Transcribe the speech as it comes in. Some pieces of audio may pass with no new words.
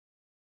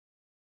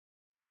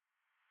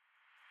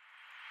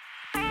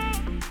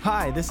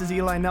Hi, this is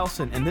Eli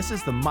Nelson, and this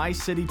is the My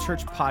City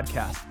Church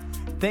podcast.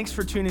 Thanks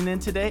for tuning in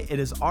today. It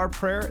is our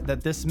prayer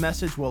that this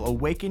message will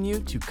awaken you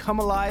to come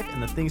alive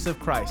in the things of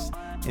Christ.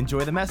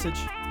 Enjoy the message.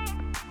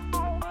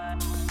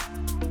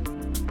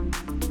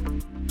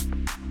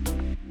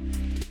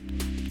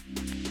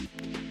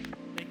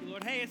 Thank you,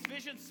 Lord. Hey, it's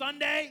Vision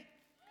Sunday.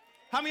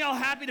 How many of y'all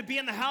happy to be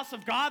in the house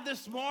of God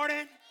this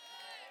morning?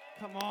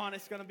 Come on,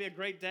 it's going to be a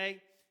great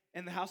day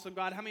in the house of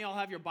God. How many of y'all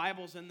have your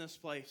Bibles in this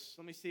place?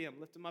 Let me see them.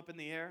 Lift them up in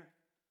the air.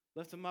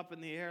 Lift them up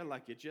in the air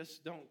like you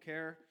just don't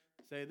care.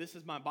 Say, this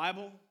is my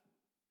Bible.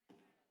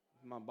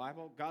 My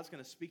Bible. God's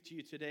going to speak to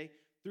you today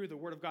through the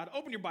Word of God.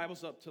 Open your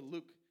Bibles up to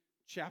Luke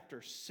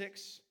chapter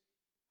 6.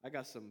 I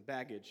got some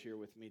baggage here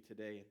with me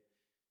today.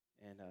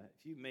 And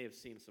if you may have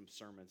seen some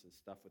sermons and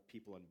stuff with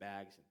people in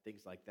bags and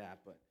things like that,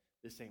 but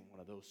this ain't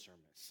one of those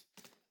sermons.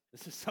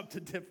 This is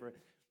something different.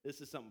 This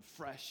is something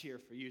fresh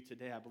here for you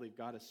today. I believe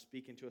God is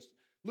speaking to us.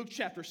 Luke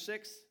chapter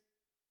 6,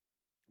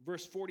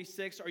 verse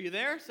 46. Are you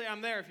there? Say,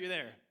 I'm there if you're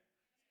there.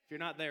 If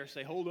you're not there,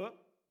 say, hold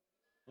up.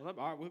 Hold up.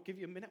 All right, we'll give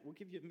you a minute. We'll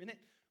give you a minute.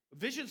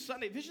 Vision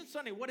Sunday. Vision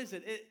Sunday, what is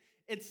it?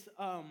 It's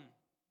a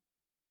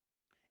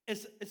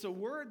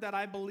word that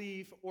I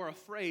believe, or a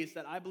phrase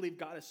that I believe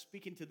God is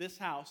speaking to this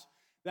house,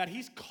 that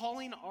he's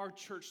calling our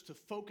church to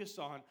focus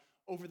on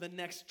over the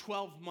next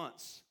 12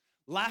 months.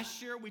 Last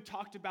year, we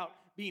talked about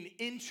being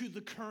into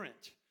the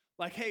current.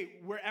 Like, hey,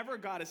 wherever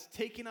God is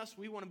taking us,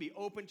 we want to be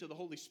open to the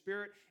Holy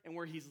Spirit and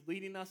where he's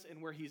leading us and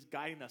where he's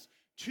guiding us.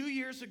 2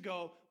 years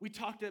ago, we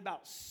talked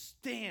about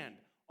stand.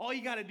 All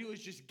you got to do is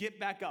just get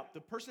back up. The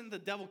person the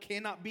devil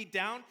cannot beat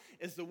down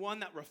is the one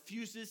that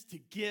refuses to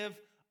give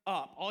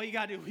up. All you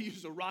got to do, we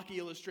used a Rocky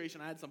illustration.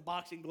 I had some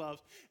boxing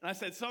gloves, and I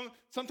said,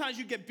 sometimes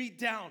you get beat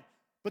down,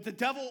 but the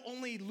devil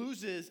only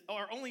loses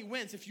or only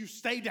wins if you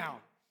stay down.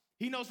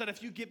 He knows that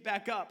if you get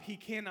back up, he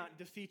cannot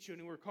defeat you,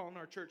 and we're calling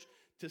our church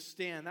to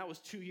stand. That was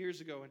 2 years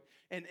ago.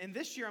 And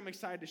this year, I'm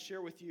excited to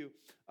share with you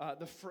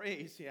the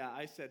phrase,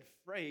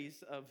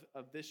 phrase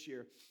of this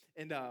year.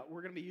 And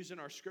we're going to be using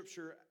our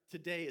scripture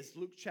today is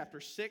Luke chapter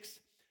 6,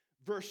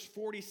 verse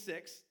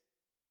 46.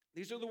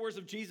 These are the words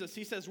of Jesus.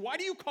 He says, "Why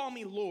do you call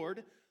me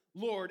Lord,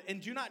 Lord, and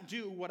do not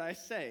do what I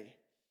say?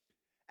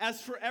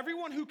 As for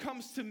everyone who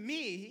comes to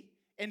me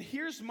and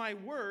hears my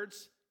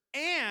words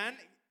and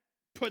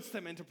puts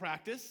them into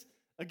practice,"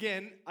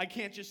 again, I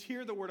can't just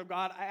hear the word of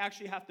God. I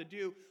actually have to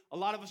do. A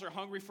lot of us are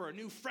hungry for a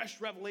new,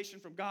 fresh revelation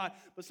from God.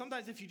 But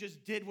sometimes if you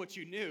just did what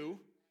you knew,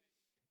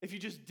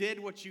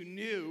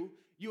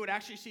 you would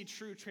actually see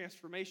true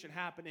transformation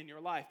happen in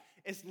your life.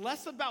 It's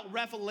less about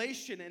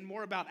revelation and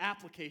more about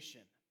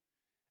application.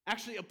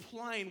 Actually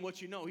applying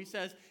what you know. He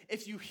says,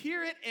 if you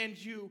hear it and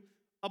you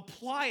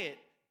apply it,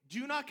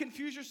 do not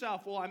confuse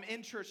yourself. Well, I'm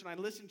in church and I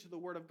listen to the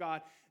word of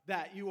God,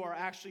 that you are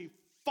actually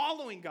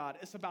following God.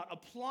 It's about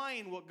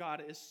applying what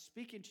God is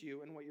speaking to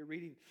you and what you're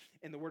reading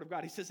in the Word of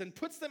God. He says, and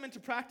puts them into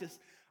practice.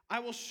 I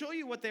will show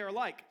you what they are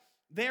like.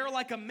 They are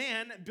like a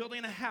man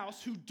building a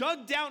house who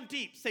dug down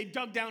deep. Say,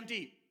 dug down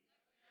deep.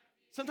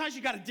 Sometimes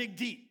you got to dig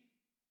deep.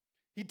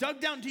 He dug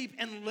down deep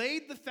and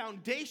laid the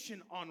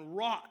foundation on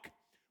rock.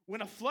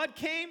 When a flood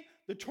came,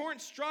 the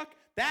torrent struck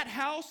that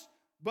house,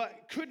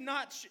 but could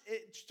not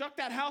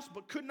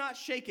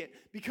shake it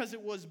because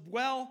it was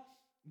well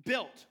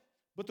built.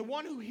 But the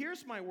one who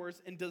hears my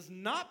words and does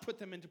not put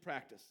them into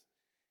practice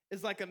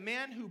is like a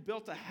man who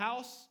built a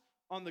house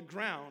on the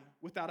ground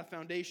without a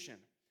foundation.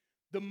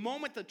 The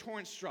moment the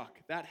torrent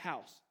struck that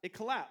house, it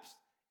collapsed,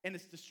 and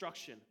its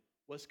destruction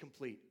was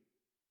complete.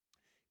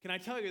 Can I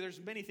tell you, there's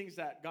many things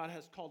that God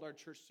has called our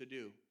church to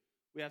do.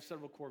 We have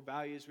several core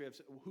values. We have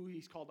who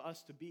he's called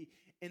us to be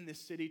in this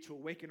city, to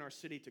awaken our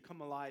city, to come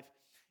alive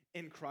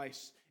in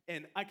Christ.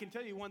 And I can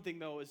tell you one thing,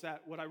 though, is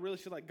that what I really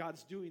feel like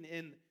God's doing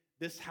in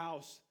this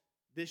house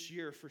this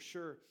year for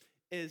sure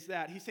is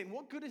that he's saying,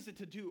 what good is it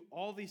to do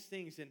all these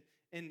things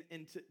and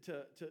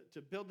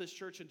to build this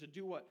church and to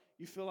do what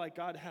you feel like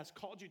God has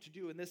called you to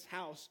do in this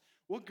house?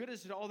 What good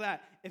is it all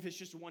that if it's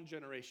just one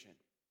generation?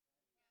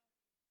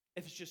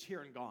 If it's just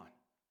here and gone?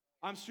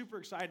 I'm super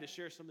excited to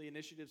share some of the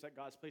initiatives that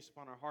God's placed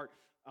upon our heart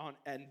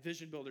and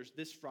Vision Builders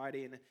this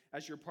Friday. And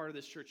as you're part of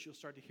this church, you'll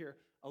start to hear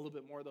a little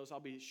bit more of those. I'll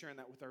be sharing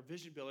that with our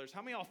Vision Builders.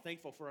 How many of y'all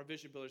thankful for our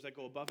Vision Builders that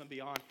go above and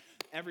beyond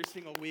every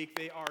single week?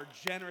 They are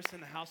generous in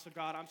the house of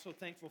God. I'm so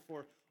thankful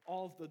for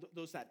all of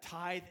those that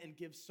tithe and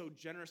give so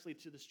generously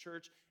to this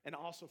church, and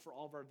also for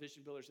all of our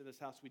Vision Builders in this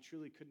house. We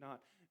truly could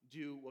not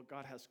do what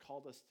God has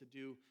called us to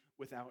do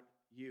without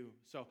you.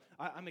 So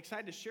I'm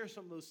excited to share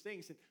some of those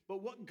things.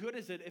 But what good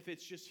is it if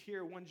it's just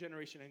here one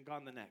generation and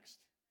gone the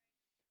next?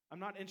 I'm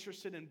not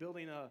interested in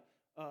building a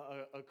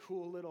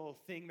cool little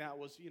thing that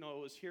was, it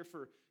was here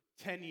for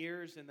 10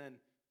 years and then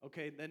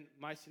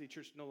My City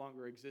Church no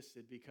longer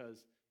existed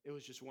because it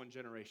was just one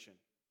generation.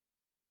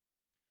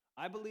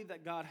 I believe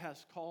that God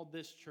has called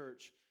this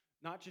church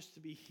not just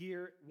to be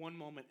here one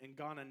moment and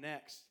gone the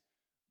next,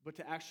 but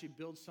to actually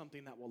build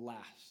something that will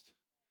last.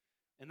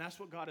 And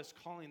that's what God is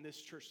calling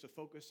this church to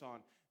focus on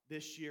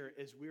this year,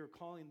 is we are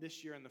calling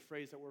this year, and the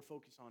phrase that we're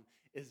focused on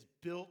is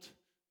built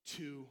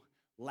to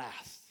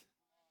last.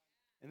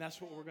 And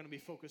that's what we're going to be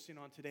focusing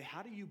on today.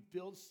 How do you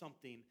build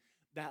something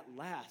that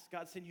lasts?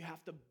 God's saying you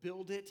have to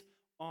build it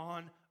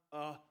on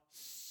a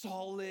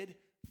solid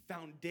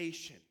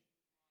foundation.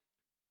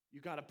 You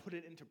got to put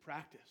it into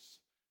practice.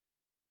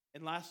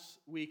 And not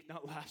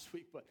last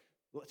week, but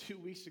 2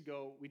 weeks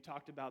ago, we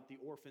talked about the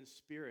orphan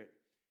spirit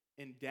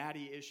and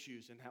daddy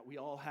issues and how we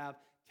all have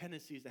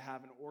tendencies to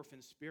have an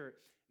orphan spirit.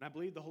 And I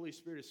believe the Holy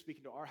Spirit is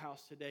speaking to our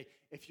house today.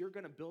 If you're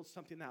going to build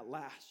something that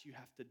lasts, you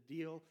have to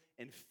deal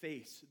and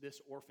face this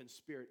orphan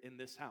spirit in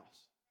this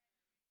house.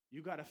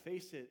 You got to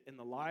face it in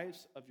the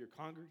lives of your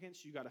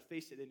congregants. You got to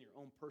face it in your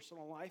own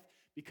personal life,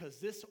 because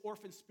this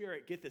orphan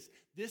spirit, get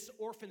this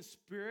orphan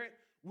spirit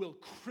will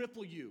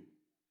cripple you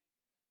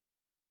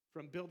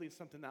from building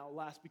something that will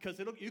last,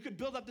 because you could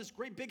build up this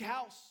great big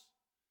house.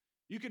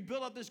 You could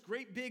build up this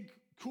great big,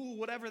 cool,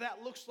 whatever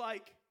that looks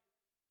like.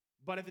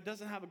 But if it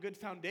doesn't have a good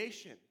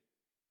foundation,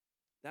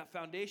 that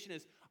foundation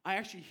is, I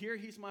actually hear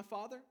he's my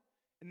father,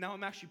 and now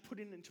I'm actually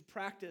putting into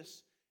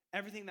practice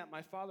everything that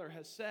my father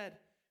has said.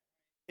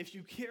 If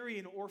you carry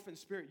an orphan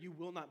spirit, you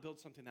will not build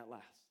something that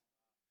lasts.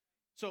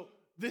 So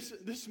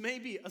this may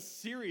be a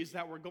series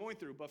that we're going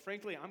through, but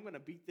frankly, I'm going to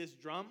beat this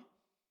drum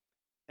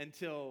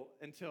until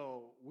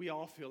we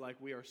all feel like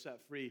we are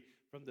set free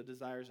from the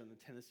desires and the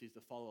tendencies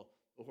to follow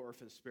the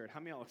orphan spirit. How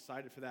many of y'all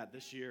excited for that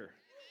this year?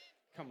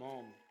 Come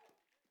on.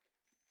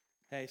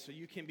 Hey, so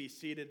you can be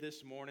seated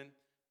this morning.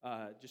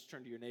 Just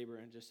turn to your neighbor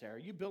and just say, are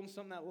you building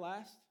something that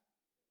lasts?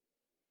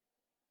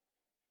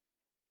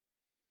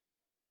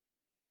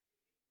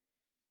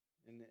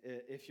 And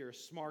if you're a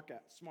smart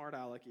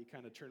aleck, you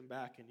kind of turn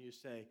back and you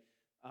say,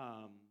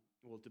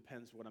 well, it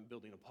depends what I'm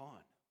building upon.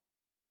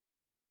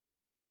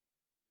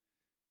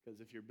 Because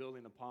if you're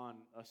building upon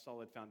a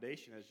solid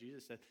foundation, as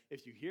Jesus said,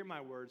 if you hear my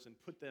words and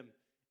put them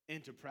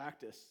into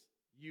practice,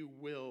 you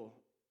will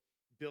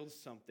build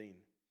something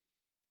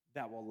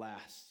that will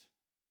last.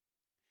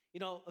 You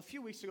know, a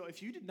few weeks ago,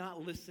 if you did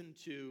not listen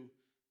to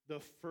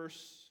the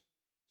first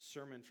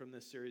sermon from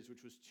this series,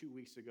 which was 2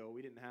 weeks ago,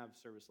 we didn't have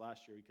service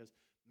last year because,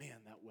 man,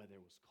 that weather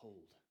was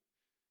cold.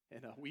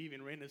 And we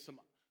even ran into some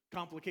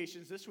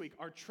complications this week.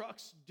 Our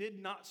trucks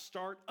did not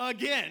start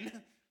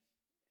again.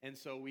 And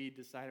so we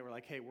decided, we're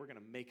like, hey, we're going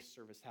to make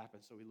service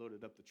happen. So we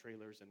loaded up the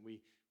trailers and we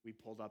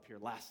pulled up here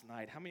last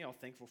night. How many of y'all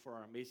thankful for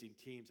our amazing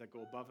teams that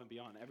go above and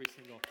beyond every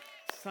single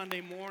Sunday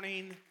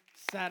morning,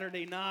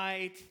 Saturday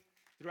night,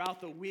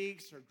 throughout the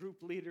weeks, our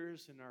group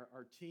leaders and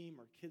our team,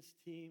 our kids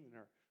team, and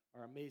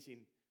our amazing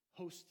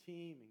host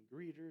team and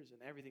greeters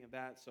and everything of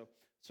that.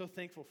 So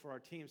thankful for our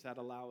teams that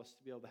allow us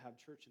to be able to have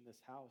church in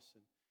this house.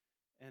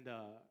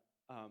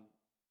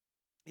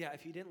 Yeah,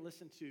 if you didn't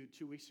listen to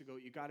 2 weeks ago,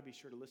 you got to be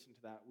sure to listen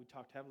to that. We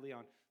talked heavily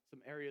on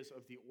some areas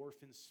of the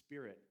orphan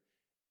spirit.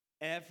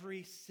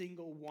 Every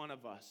single one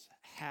of us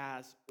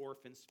has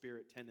orphan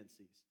spirit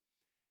tendencies.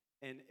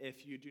 And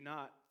if you do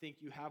not think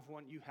you have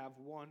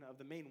one of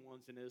the main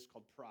ones, and it is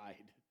called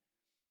pride.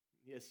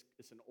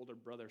 It's an older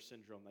brother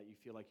syndrome that you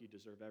feel like you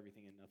deserve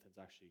everything and nothing's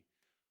actually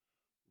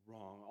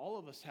wrong. All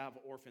of us have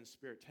orphan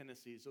spirit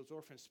tendencies. Those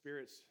orphan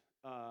spirits,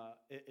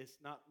 it's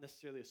not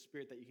necessarily a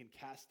spirit that you can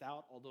cast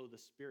out, although the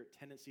spirit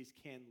tendencies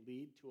can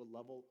lead to a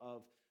level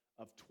of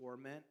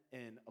torment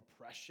and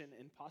oppression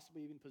and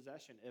possibly even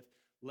possession if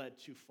led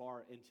too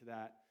far into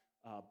that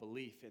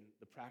belief and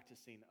the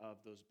practicing of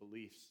those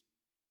beliefs.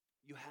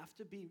 You have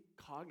to be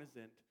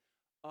cognizant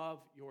of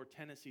your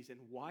tendencies and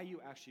why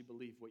you actually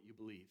believe what you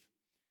believe.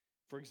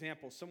 For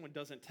example, someone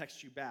doesn't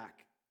text you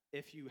back.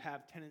 If you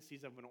have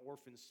tendencies of an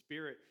orphan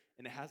spirit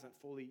and you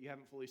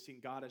haven't fully seen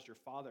God as your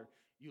father,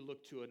 you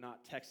look to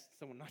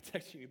someone not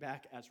texting you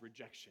back as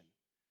rejection.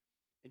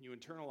 And you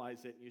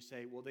internalize it and you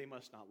say, well, they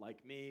must not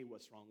like me.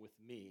 What's wrong with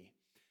me?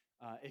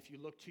 If you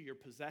look to your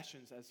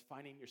possessions as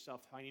finding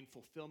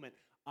fulfillment,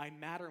 I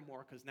matter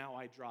more because now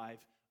I drive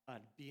a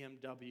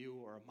BMW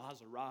or a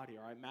Maserati,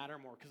 or I matter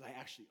more because I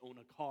actually own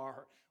a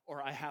car,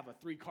 or I have a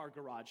 3-car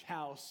garage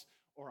house,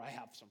 or I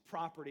have some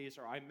properties,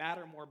 or I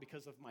matter more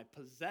because of my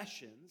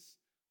possessions,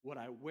 what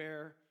I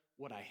wear,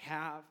 what I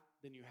have,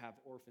 then you have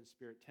orphan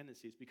spirit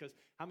tendencies. Because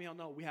how many of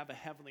y'all know we have a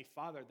heavenly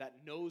Father that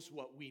knows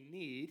what we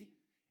need,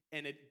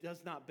 and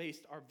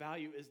our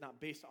value is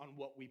not based on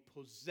what we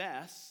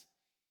possess,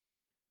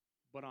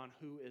 but on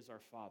who is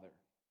our Father.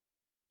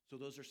 So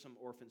those are some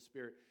orphan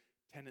spirit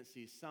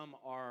tendencies. Some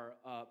are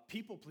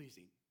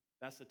people-pleasing.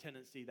 That's the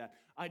tendency that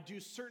I do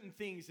certain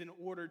things in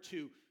order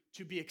to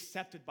be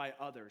accepted by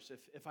others.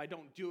 If I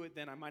don't do it,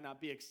 then I might not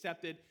be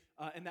accepted.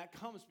 And that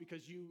comes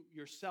because you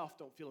yourself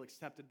don't feel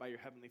accepted by your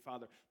Heavenly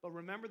Father. But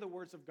remember the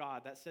words of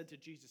God that said to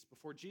Jesus,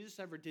 before Jesus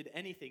ever did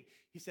anything,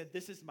 he said,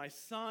 this is my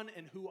son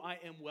in who I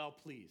am well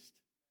pleased.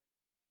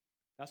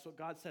 That's what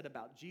God said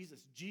about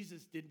Jesus.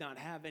 Jesus did not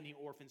have any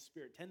orphan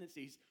spirit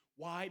tendencies.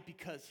 Why?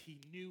 Because he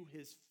knew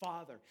his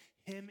Father.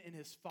 Him and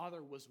his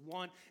Father was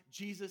one.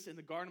 Jesus in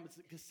the Garden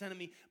of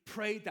Gethsemane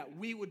prayed that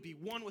we would be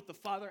one with the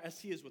Father as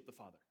he is with the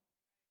Father.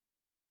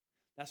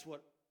 That's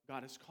what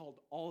God has called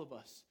all of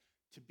us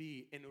to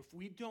be. And if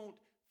we don't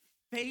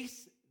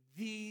face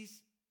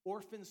these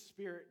orphan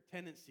spirit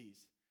tendencies,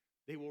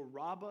 They will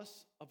rob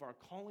us of our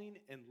calling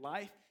in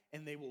life,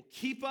 and they will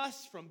keep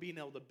us from being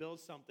able to build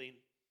something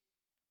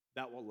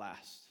that will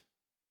last.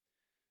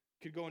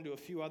 Could go into a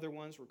few other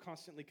ones. We're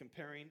constantly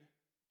comparing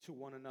to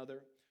one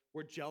another.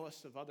 We're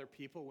jealous of other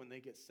people when they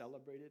get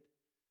celebrated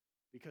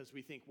because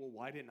we think, well,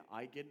 why didn't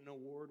I get an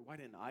award? Why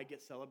didn't I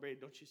get celebrated?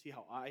 Don't you see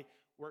how I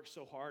work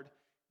so hard?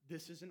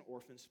 This is an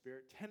orphan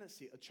spirit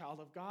tendency. A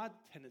child of God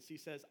tendency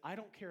says, I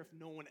don't care if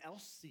no one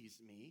else sees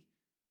me.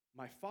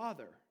 My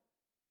Father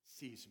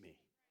sees me.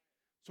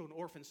 So an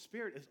orphan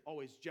spirit is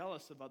always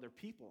jealous of other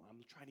people. I'm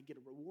trying to get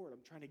a reward.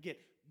 I'm trying to get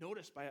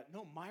noticed by it.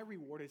 No, my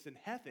reward is in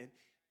heaven.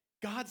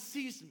 God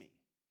sees me.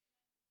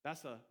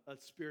 That's a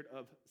spirit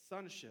of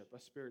sonship, a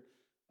spirit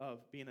of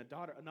being a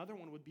daughter. Another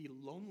one would be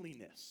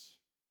loneliness.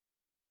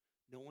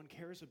 No one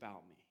cares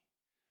about me.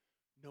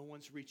 No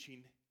one's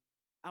reaching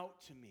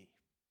out to me.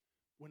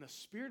 When a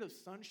spirit of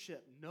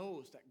sonship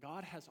knows that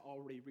God has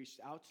already reached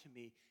out to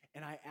me,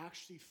 and I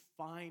actually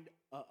find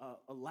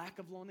a lack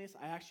of loneliness,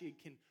 I actually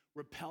can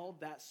repel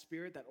that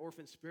spirit, that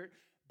orphan spirit,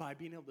 by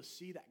being able to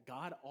see that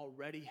God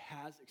already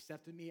has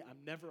accepted me. I'm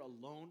never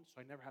alone, so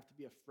I never have to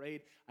be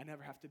afraid. I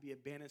never have to be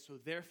abandoned. So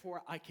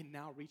therefore, I can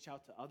now reach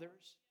out to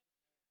others.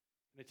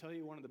 And I tell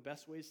you, one of the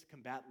best ways to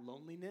combat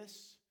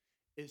loneliness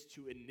is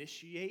to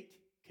initiate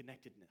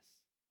connectedness.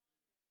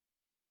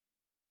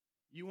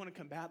 You want to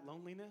combat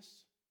loneliness?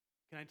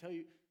 Can I tell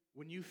you,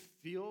 when you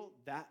feel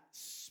that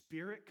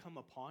spirit come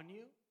upon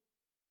you,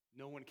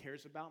 no one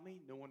cares about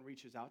me, no one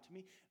reaches out to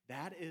me,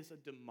 that is a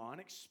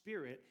demonic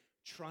spirit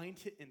trying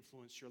to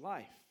influence your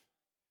life.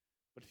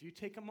 But if you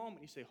take a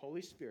moment, you say,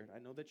 Holy Spirit, I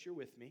know that you're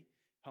with me.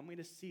 Help me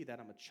to see that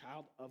I'm a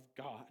child of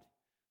God.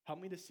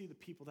 Help me to see the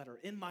people that are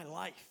in my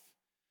life,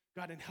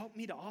 God, and help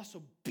me to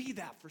also be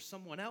that for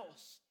someone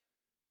else.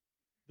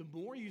 The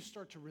more you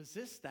start to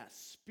resist that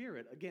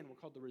spirit, again, we're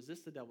called to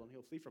resist the devil and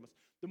he'll flee from us.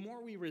 The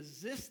more we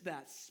resist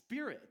that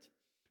spirit,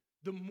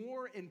 the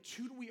more in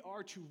tune we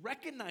are to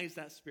recognize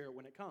that spirit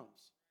when it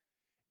comes.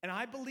 And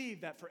I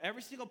believe that for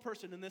every single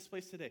person in this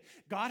place today,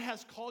 God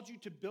has called you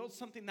to build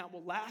something that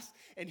will last,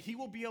 and he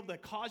will be able to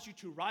cause you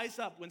to rise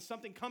up when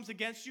something comes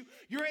against you.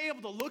 You're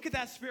able to look at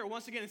that spirit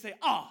once again and say,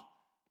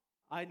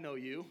 I know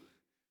you.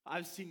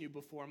 I've seen you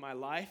before in my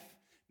life.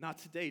 Not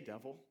today,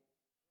 devil.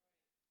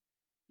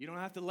 You don't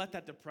have to let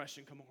that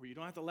depression come over you. You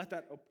don't have to let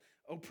that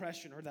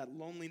oppression or that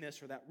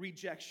loneliness or that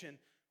rejection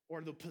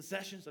or the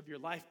possessions of your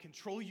life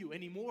control you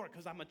anymore,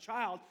 because I'm a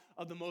child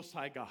of the Most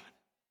High God.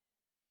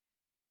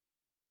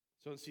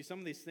 So see, some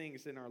of these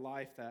things in our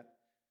life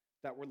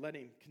that we're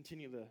letting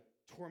continue to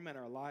torment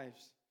our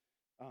lives,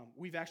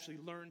 we've actually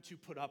learned to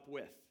put up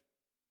with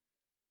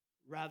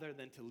rather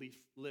than to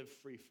live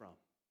free from.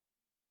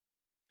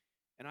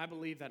 And I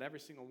believe that every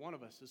single one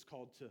of us is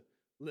called to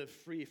live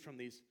free from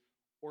these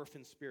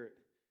orphan spirit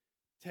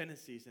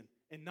tendencies,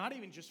 and not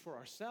even just for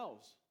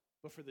ourselves,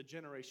 but for the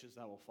generations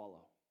that will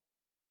follow.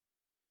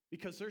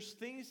 Because there's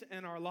things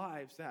in our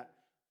lives that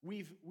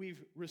we've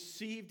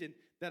received and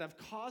that have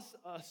caused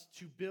us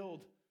to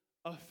build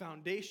a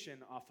foundation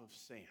off of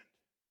sand.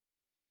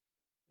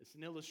 It's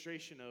an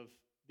illustration of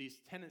these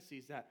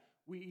tendencies that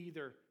we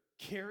either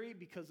carry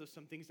because of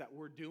some things that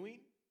we're doing,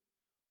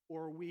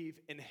 or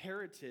we've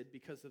inherited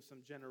because of some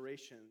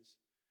generations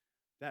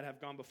that have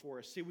gone before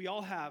us. See, we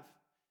all have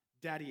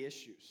daddy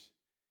issues.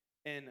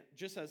 And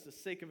just as the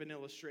sake of an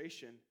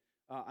illustration,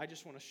 I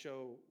just want to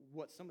show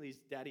what some of these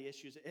daddy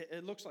issues,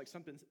 it looks like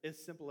something as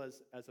simple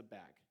as a bag.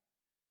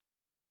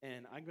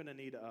 And I'm going to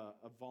need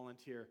a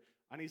volunteer.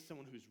 I need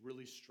someone who's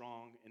really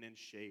strong and in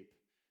shape,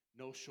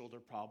 no shoulder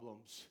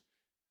problems,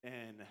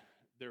 and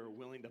they're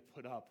willing to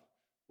put up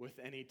with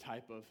any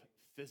type of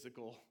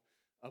physical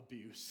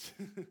abuse.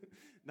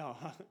 No.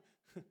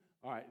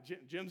 All right,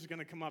 Jim's going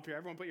to come up here.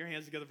 Everyone put your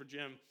hands together for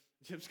Jim.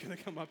 Jim's going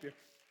to come up here.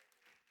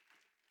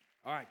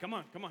 All right, come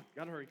on.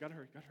 Gotta hurry. Come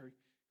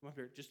up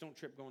here. Just don't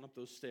trip going up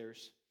those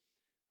stairs.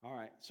 All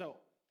right, so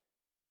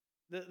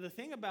the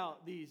thing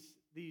about these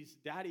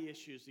daddy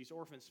issues, these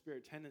orphan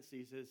spirit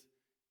tendencies,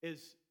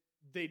 is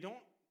they don't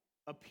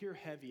appear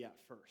heavy at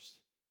first.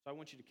 So I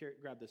want you to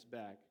grab this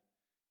bag.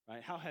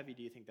 Right? How heavy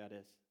do you think that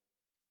is?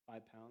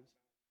 5 pounds?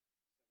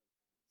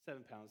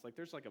 7 pounds. Like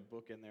there's like a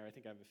book in there. I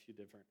think I have a few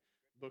different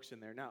books in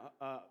there. Now,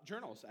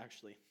 journals,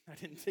 actually. I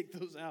didn't take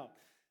those out.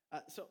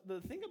 So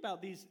the thing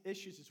about these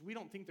issues is we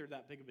don't think they're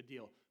that big of a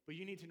deal. But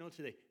you need to know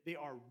today, they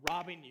are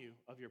robbing you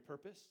of your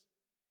purpose.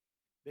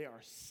 They are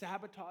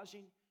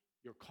sabotaging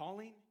your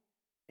calling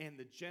and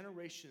the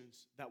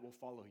generations that will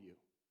follow you.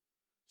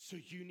 So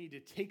you need to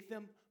take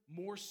them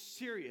more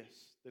serious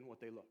than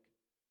what they look.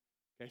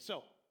 Okay,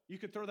 so you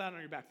could throw that on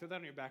your back. Throw that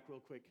on your back real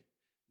quick,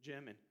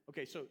 Jim. And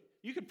okay, so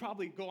you could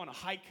probably go on a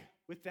hike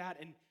with that,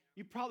 and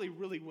you probably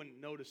really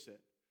wouldn't notice it,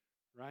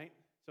 right?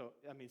 So,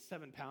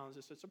 7 pounds,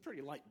 it's a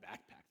pretty light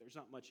backpack. There's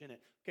not much in it.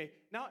 Okay,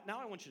 now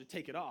I want you to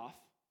take it off.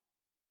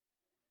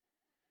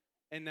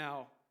 And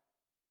now,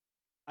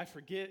 I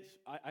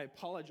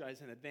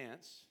apologize in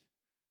advance,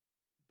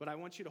 but I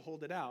want you to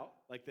hold it out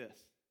like this.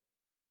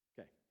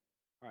 Okay,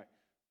 all right.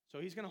 So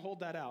he's going to hold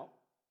that out.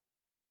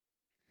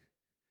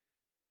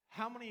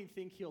 How many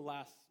think he'll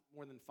last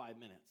more than 5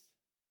 minutes?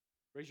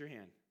 Raise your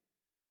hand.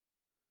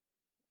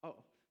 Oh,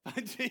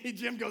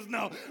 Jim goes,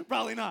 no,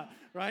 probably not,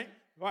 right?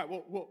 All right,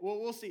 well,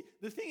 we'll see.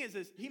 The thing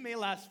is he may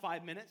last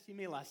 5 minutes, he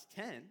may last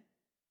 10,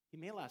 he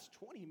may last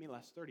 20, he may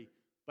last 30,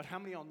 but how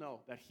many of y'all know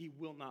that he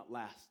will not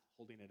last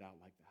holding it out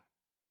like that?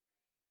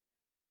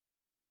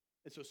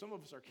 And so some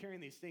of us are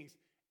carrying these things,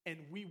 and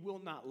we will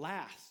not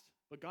last,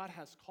 but God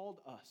has called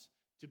us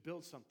to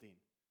build something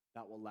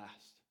that will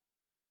last.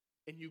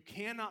 And you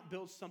cannot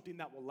build something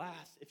that will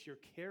last if you're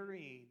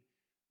carrying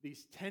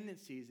these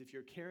tendencies, if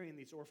you're carrying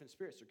these orphan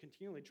spirits. They're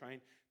continually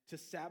trying to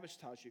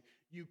sabotage you.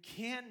 You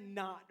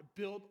cannot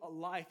build a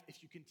life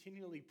if you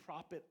continually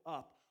prop it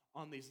up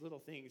on these little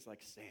things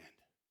like sand.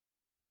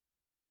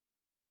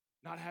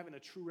 Not having a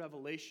true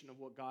revelation of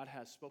what God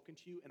has spoken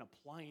to you and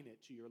applying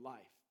it to your life.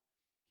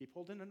 Keep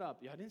holding it up.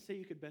 Yeah, I didn't say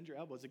you could bend your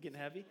elbows. Is it getting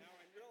heavy?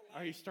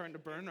 Are you starting to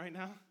burn right now?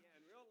 Yeah,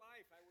 in real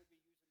life, I would be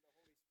using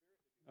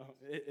the Holy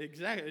Spirit. Oh,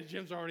 exactly.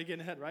 Jim's already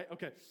getting ahead, right?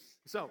 Okay.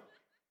 So,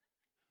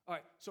 all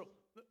right. So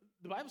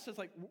the Bible says,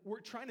 like, we're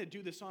trying to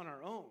do this on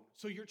our own.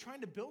 So you're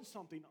trying to build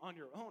something on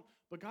your own.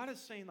 But God is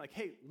saying, like,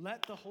 hey,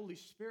 let the Holy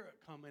Spirit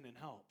come in and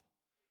help.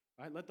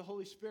 Right? Let the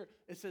Holy Spirit,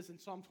 it says in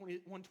Psalm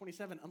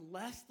 127,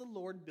 unless the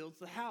Lord builds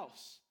the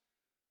house,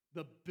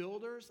 the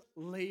builders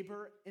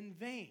labor in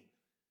vain.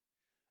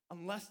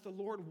 Unless the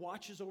Lord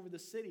watches over the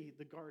city,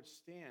 the guards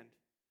stand,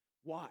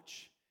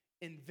 watch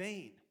in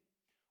vain.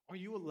 Are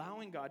you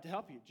allowing God to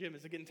help you? Jim,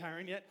 is it getting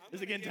tiring yet?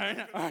 Is it getting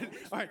tiring? All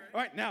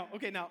right. Now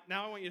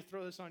I want you to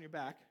throw this on your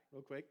back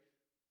real quick.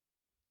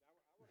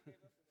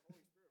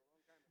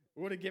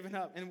 We would have given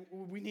up, and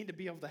we need to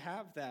be able to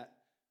have that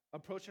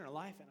approach in our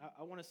life. And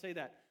I want to say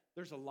that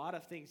there's a lot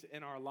of things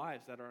in our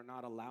lives that are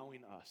not allowing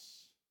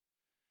us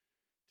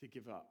to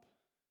give up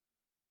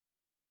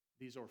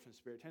these orphan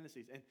spirit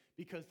tendencies. And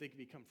because they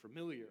become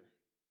familiar,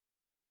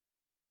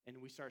 and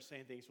we start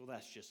saying things, well,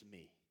 that's just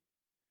me.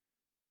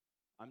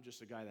 I'm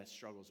just a guy that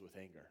struggles with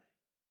anger.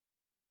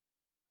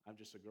 I'm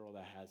just a girl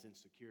that has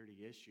insecurity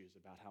issues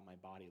about how my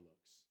body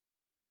looks.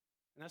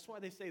 And that's why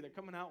they say they're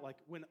coming out like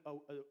when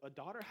a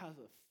daughter has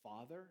a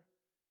father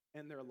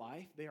in their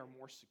life, they are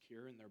more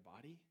secure in their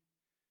body.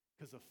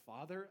 Because a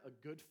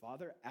good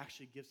father,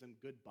 actually gives them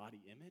good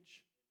body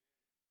image.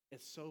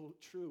 It's so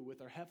true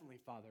with our Heavenly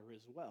Father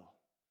as well.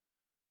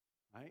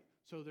 Right?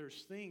 So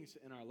there's things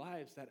in our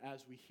lives that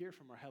as we hear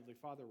from our Heavenly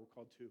Father, we're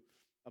called to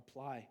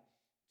apply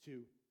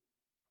to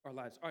our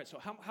lives. All right, so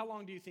how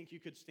long do you think you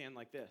could stand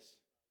like this?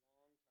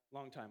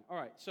 Long time. All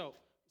right, so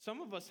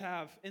some of us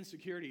have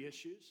insecurity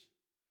issues.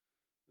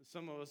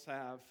 Some of us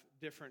have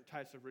different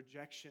types of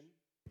rejection.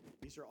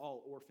 These are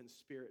all orphan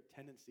spirit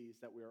tendencies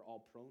that we are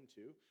all prone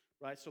to,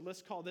 right? So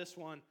let's call this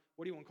one,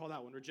 what do you want to call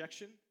that one?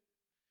 Rejection?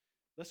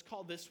 Let's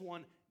call this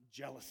one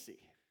jealousy,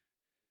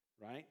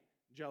 right?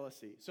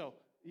 Jealousy. So,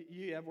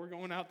 yeah, we're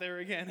going out there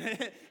again.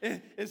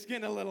 It's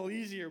getting a little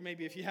easier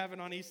maybe if you have it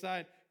on each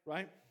side,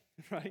 right?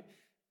 Right?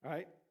 All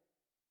right?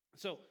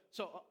 So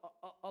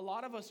a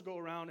lot of us go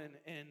around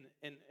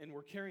and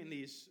we're carrying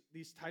these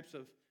types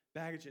of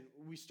baggage, and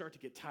we start to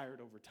get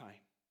tired over time,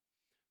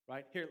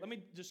 right? Here, let me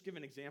just give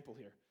an example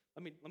here.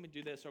 Let me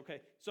do this,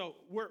 okay? So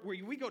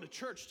we go to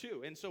church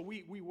too, and so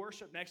we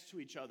worship next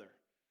to each other,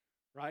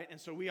 right? And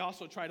so we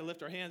also try to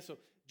lift our hands. So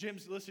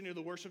Jim's listening to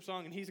the worship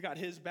song, and he's got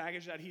his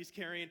baggage that he's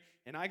carrying,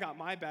 and I got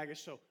my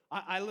baggage. So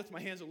I lift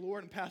my hands to the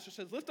Lord, and Pastor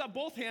says, lift up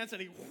both hands,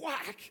 and he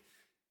whack.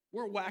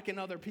 We're whacking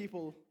other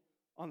people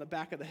on the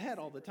back of the head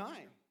all the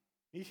time.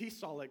 He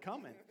saw it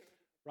coming,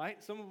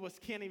 right? Some of us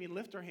can't even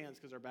lift our hands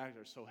because our bags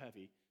are so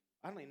heavy.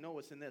 I don't even know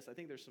what's in this. I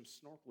think there's some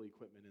snorkel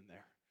equipment in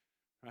there,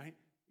 right?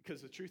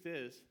 Because the truth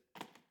is,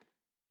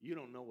 you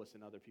don't know what's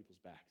in other people's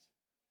bags.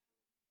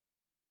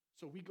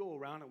 So we go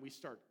around and we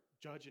start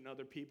judging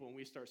other people, and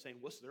we start saying,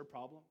 what's their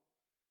problem?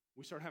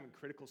 We start having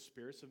critical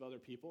spirits of other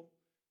people,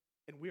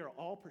 and we are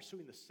all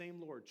pursuing the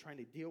same Lord, trying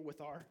to deal with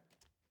our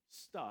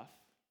stuff.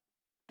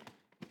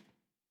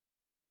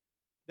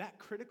 That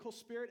critical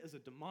spirit is a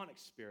demonic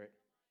spirit,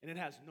 and it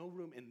has no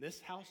room in this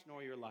house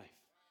nor your life.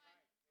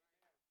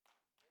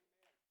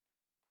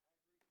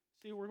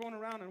 See, we're going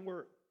around and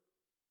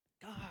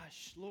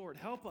gosh, Lord,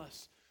 help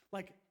us.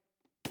 Like,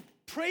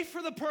 pray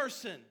for the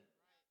person.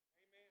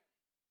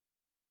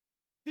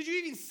 Did you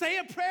even say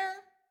a prayer?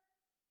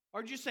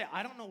 Or did you say,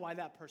 I don't know why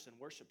that person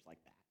worships like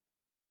that?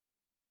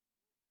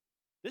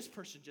 This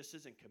person just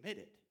isn't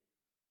committed.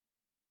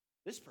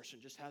 This person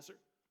just has her.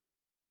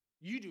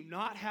 You do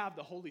not have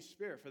the Holy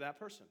Spirit for that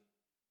person.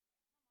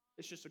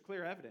 It's just a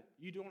clear evidence.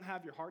 You don't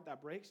have your heart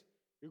that breaks.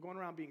 You're going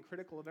around being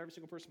critical of every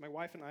single person. My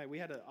wife and I, we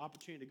had an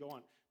opportunity to go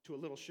on to a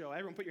little show.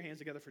 Everyone put your hands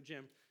together for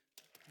Jim.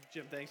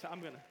 Jim, thanks.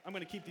 I'm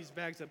gonna keep these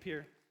bags up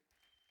here.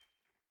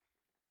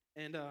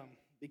 And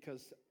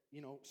because,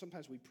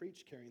 sometimes we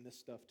preach carrying this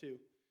stuff too,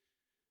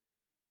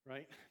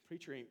 right?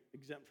 Preacher ain't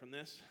exempt from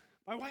this.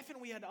 My wife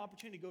and we had the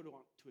opportunity to go to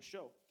a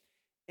show,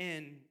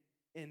 and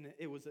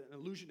it was an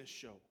illusionist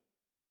show.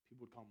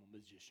 People would call him a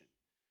magician,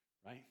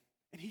 right?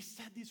 And he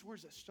said these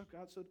words that stuck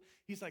out. So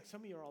he's like,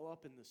 some of you are all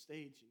up in the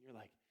stage, and you're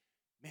like,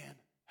 man,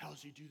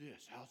 How's he do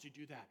this? How's he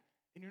do that?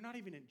 And you're not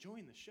even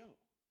enjoying the show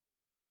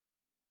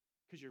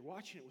because you're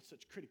watching it with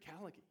such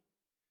criticality.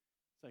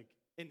 It's like,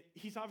 and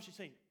he's obviously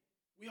saying,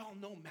 we all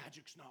know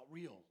magic's not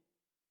real,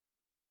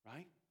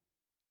 right?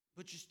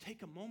 But just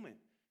take a moment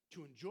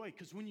to enjoy,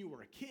 because when you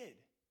were a kid,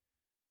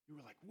 you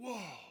were like, whoa.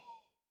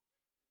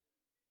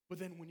 But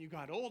then when you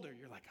got older,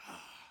 you're like, ah.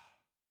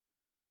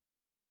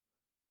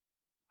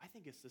 I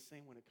think it's the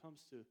same when it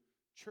comes to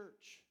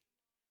church.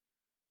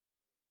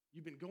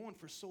 You've been going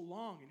for so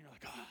long, and you're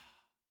like, ah.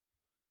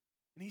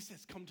 And he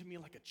says, come to me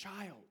like a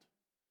child.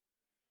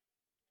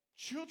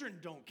 Children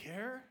don't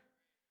care.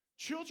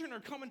 Children are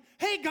coming,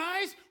 hey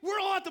guys, we're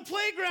all at the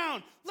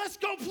playground. Let's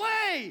go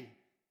play.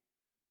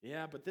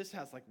 Yeah, but this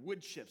has like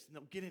wood chips, and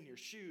they'll get in your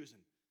shoes.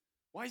 And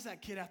why does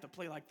that kid have to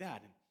play like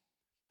that? And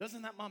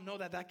doesn't that mom know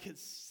that that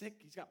kid's sick?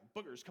 He's got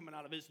boogers coming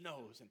out of his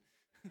nose.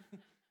 And,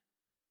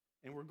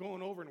 and we're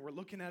going over, and we're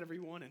looking at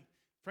everyone. And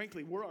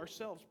frankly, we're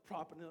ourselves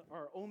propping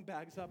our own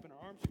bags up, and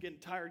our arms are getting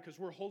tired because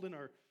we're holding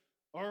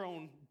our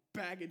own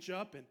baggage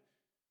up and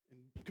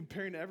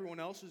comparing to everyone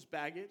else's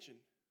baggage. And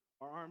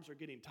our arms are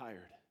getting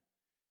tired.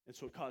 And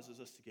so it causes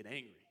us to get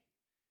angry.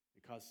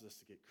 It causes us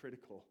to get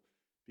critical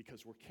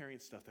because we're carrying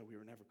stuff that we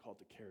were never called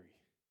to carry.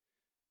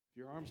 Have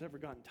your arms ever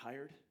gotten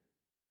tired?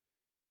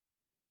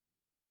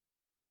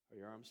 Are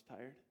your arms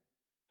tired?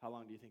 How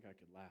long do you think I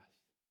could last?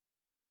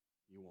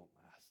 You won't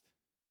last.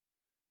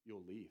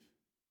 You'll leave.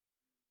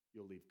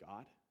 You'll leave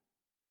God.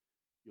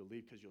 You'll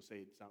leave because you'll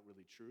say it's not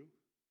really true.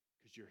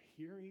 Because you're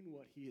hearing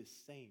what he is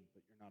saying,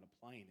 but you're not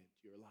applying it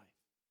to your life.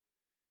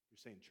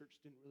 You're saying church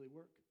didn't really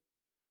work.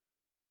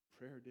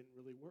 Prayer didn't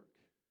really work.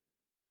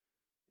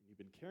 And you've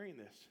been carrying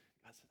this.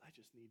 God says, I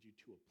just need you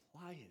to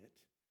apply it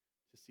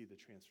to see the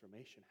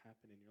transformation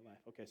happen in your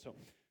life. Okay, so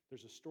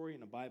there's a story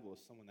in the Bible of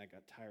someone that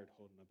got tired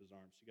holding up his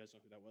arms. You guys know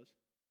who that was?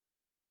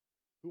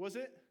 Who was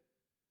it?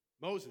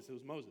 Moses. It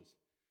was Moses.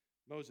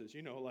 Moses,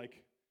 you know,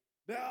 like,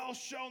 thou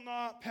shalt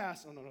not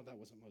pass. Oh, no, that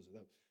wasn't Moses.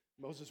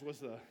 Moses was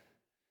the,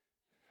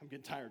 I'm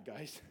getting tired,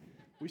 guys.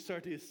 We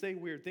start to say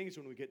weird things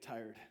when we get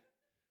tired.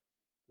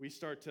 We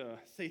start to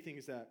say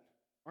things that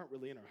aren't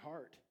really in our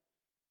heart.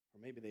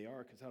 Or maybe they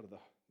are, because out of the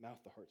mouth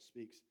the heart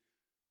speaks.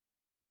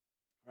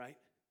 Right?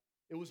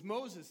 It was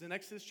Moses in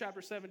Exodus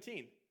chapter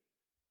 17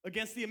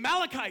 against the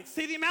Amalekites.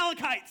 Say the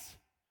Amalekites.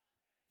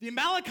 The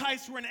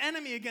Amalekites were an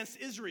enemy against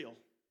Israel.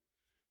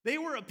 They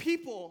were a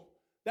people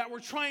that were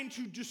trying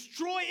to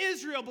destroy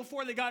Israel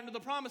before they got into the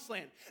promised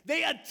land.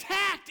 They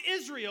attacked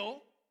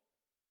Israel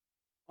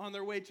on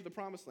their way to the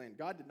promised land.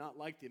 God did not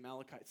like the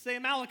Amalekites. Say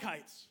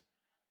Amalekites.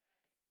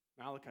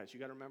 Amalekites. You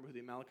got to remember who the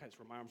Amalekites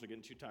were. My arms are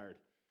getting too tired.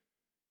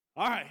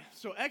 All right,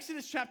 so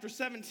Exodus chapter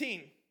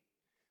 17.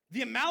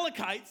 The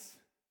Amalekites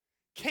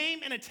came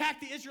and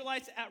attacked the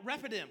Israelites at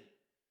Rephidim.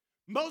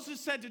 Moses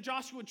said to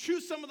Joshua,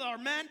 choose some of our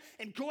men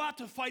and go out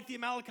to fight the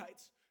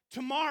Amalekites.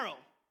 Tomorrow,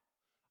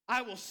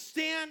 I will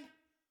stand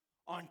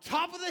on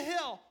top of the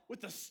hill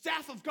with the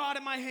staff of God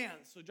in my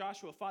hands. So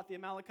Joshua fought the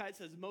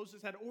Amalekites as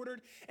Moses had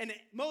ordered, and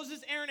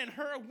Moses, Aaron, and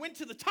Hur went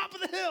to the top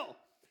of the hill.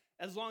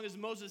 As long as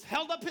Moses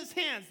held up his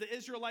hands, the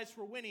Israelites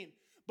were winning.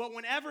 But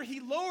whenever he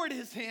lowered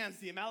his hands,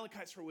 the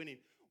Amalekites were winning.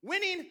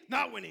 Winning,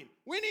 not winning.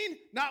 Winning,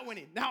 not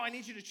winning. Now I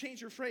need you to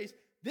change your phrase.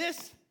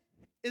 This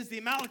is the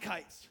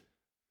Amalekites.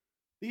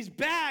 These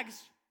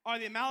bags are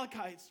the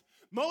Amalekites.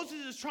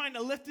 Moses is trying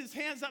to lift his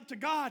hands up to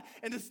God,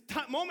 and the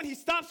moment he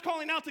stops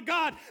calling out to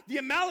God, the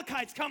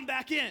Amalekites come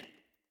back in.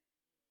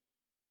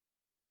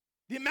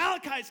 The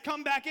Amalekites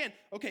come back in.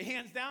 Okay,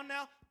 hands down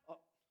now.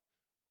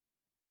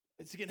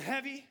 It's getting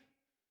heavy.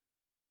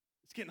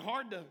 It's getting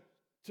hard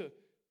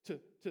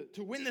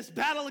to win this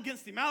battle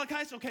against the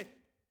Amalekites. Okay,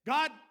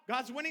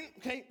 God's winning.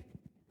 Okay,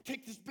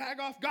 take this bag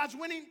off. God's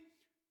winning.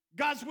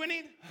 God's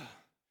winning.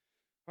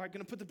 All right,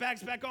 going to put the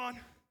bags back on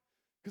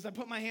because I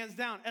put my hands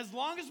down. As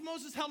long as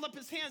Moses held up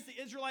his hands, the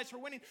Israelites were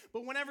winning.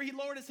 But whenever he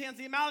lowered his hands,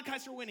 the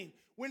Amalekites were winning.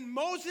 When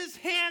Moses'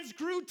 hands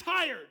grew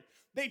tired,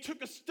 they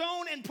took a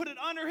stone and put it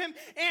under him,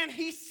 and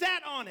he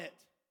sat on it.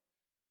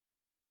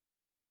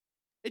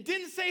 It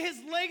didn't say his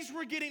legs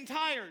were getting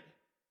tired,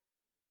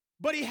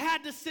 but he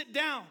had to sit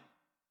down.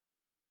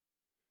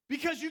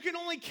 Because you can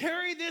only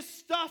carry this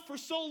stuff for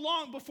so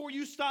long before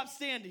you stop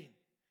standing.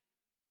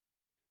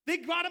 They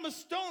got him a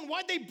stone.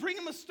 Why'd they bring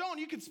him a stone?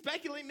 You could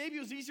speculate maybe it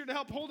was easier to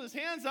help hold his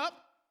hands up.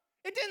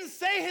 It didn't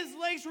say his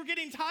legs were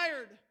getting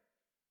tired.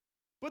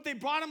 But they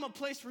brought him a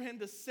place for him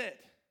to sit.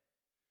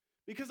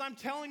 Because I'm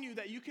telling you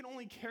that you can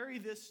only carry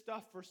this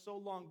stuff for so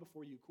long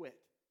before you quit.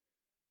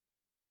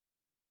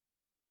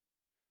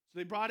 So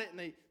they brought it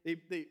and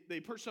they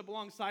perched up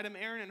alongside him.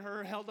 Aaron and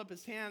Hur held up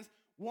his hands,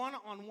 one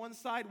on one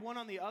side, one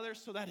on the other,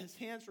 so that his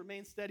hands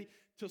remained steady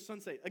till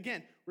sunset.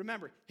 Again,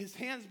 remember, his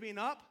hands being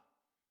up,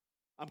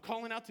 I'm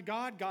calling out to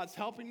God. God's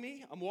helping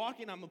me. I'm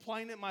walking. I'm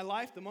applying it in my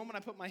life. The moment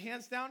I put my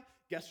hands down,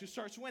 guess who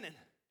starts winning?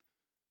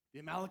 The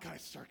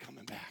Amalekites start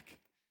coming back,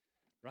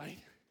 right?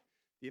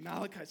 The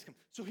Amalekites come.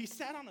 So he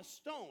sat on a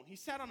stone. He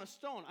sat on a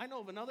stone. I know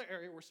of another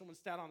area where someone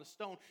sat on a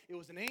stone. It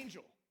was an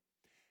angel.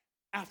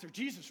 After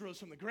Jesus rose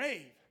from the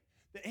grave,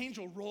 the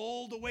angel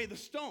rolled away the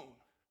stone,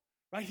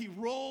 right? He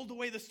rolled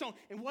away the stone.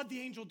 And what did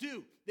the angel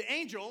do? The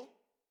angel,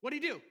 what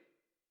did he do?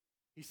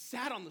 He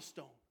sat on the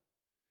stone.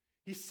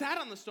 He sat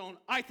on the stone,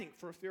 I think,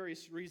 for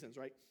various reasons,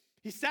 right?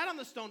 He sat on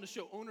the stone to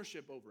show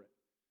ownership over it.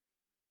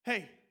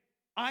 Hey,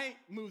 I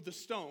moved the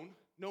stone.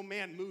 No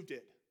man moved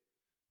it.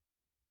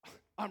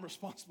 I'm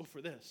responsible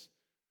for this.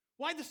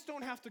 Why did the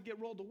stone have to get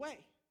rolled away?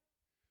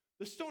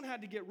 The stone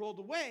had to get rolled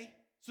away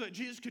so that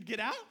Jesus could get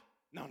out?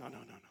 No.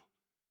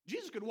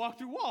 Jesus could walk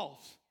through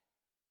walls.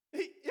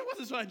 It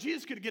wasn't so that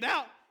Jesus could get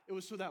out. It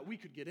was so that we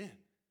could get in.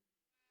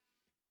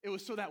 It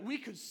was so that we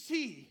could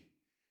see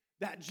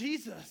that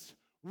Jesus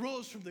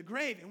rose from the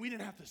grave and we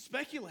didn't have to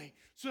speculate,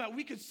 so that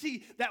we could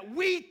see that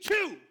we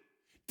too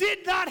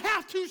did not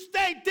have to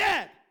stay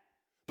dead,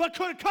 but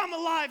could come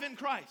alive in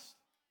Christ.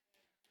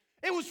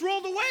 It was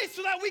rolled away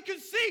so that we could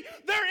see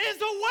there is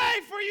a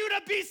way for you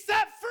to be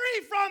set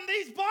free from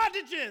these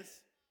bondages.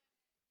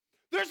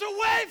 There's a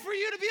way for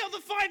you to be able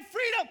to find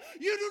freedom.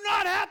 You do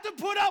not have to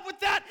put up with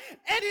that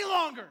any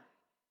longer.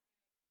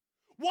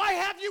 Why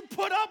have you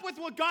put up with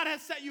what God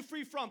has set you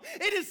free from?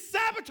 It is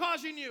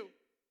sabotaging you.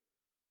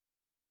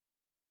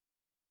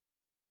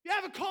 You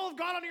have a call of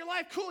God on your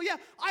life? Cool, yeah.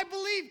 I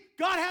believe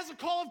God has a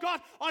call of God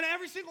on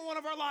every single one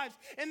of our lives.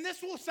 And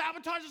this will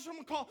sabotage us from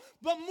a call.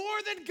 But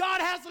more than God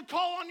has a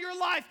call on your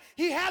life,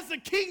 He has a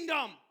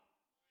kingdom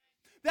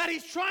that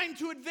He's trying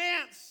to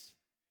advance.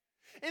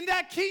 And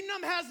that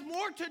kingdom has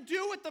more to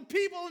do with the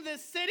people in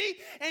this city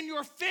and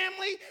your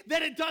family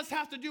than it does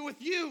have to do with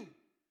you.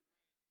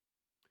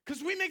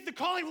 Because we make the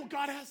calling, well,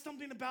 God has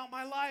something about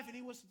my life, and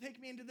He wants to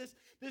take me into this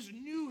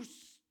new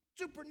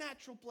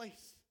supernatural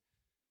place.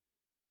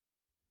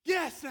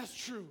 Yes, that's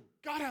true.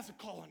 God has a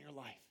call on your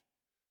life.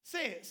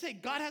 Say it. Say,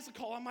 God has a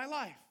call on my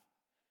life.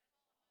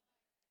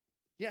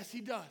 Yes,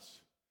 He does.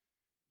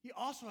 He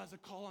also has a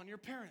call on your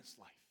parents'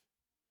 life,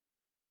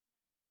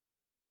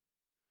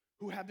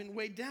 who have been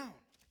weighed down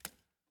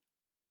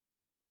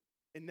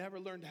and never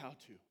learned how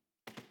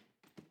to.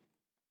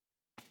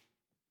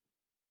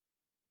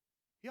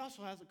 He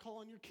also has a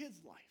call on your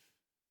kids' life.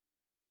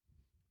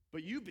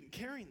 But you've been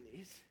carrying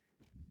these,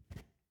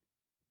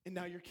 and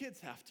now your kids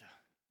have to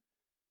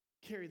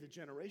carry the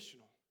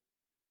generational.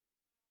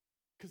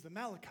 Because the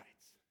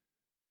Amalekites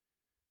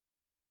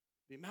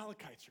are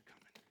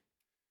coming.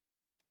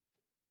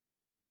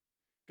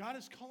 God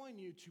is calling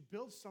you to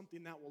build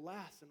something that will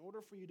last. In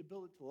order for you to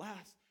build it to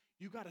last,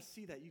 you got to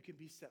see that you can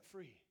be set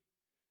free.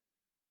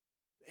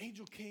 The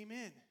angel came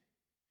in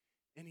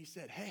and he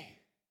said, hey,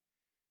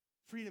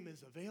 freedom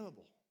is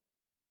available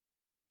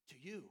to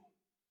you.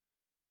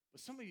 But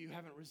some of you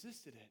haven't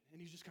resisted it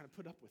and you just kind of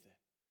put up with it.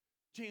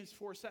 James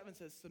 4:7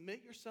 says,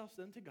 submit yourselves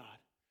then to God,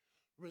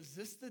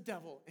 resist the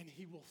devil, and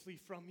he will flee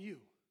from you.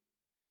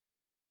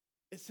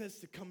 It says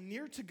to come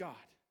near to God,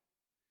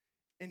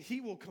 and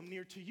he will come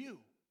near to you.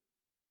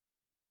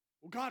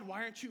 Well, God,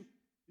 why aren't you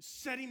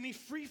setting me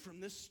free from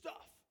this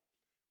stuff?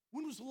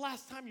 When was the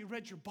last time you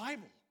read your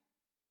Bible?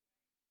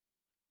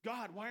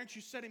 God, why aren't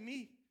you setting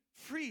me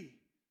free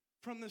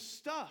from this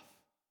stuff?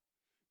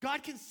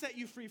 God can set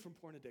you free from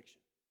porn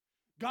addiction.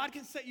 God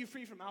can set you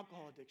free from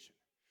alcohol addiction.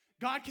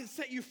 God can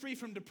set you free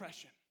from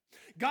depression.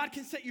 God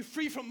can set you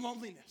free from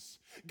loneliness.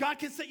 God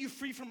can set you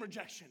free from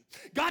rejection.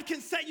 God can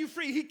set you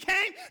free. He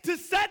came to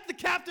set the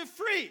captive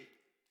free.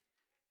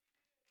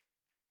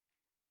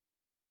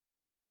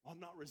 Well, I'm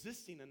not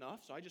resisting enough,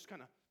 so I just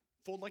kind of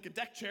fold like a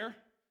deck chair.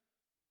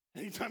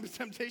 Anytime a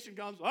temptation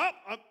comes, I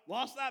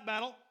lost that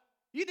battle.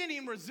 You didn't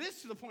even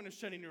resist to the point of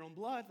shedding your own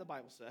blood, the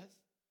Bible says.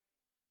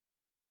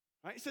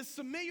 Right? It says,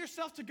 submit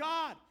yourself to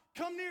God.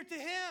 Come near to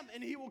Him,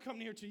 and He will come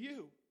near to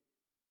you.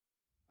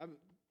 I've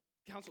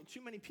counseled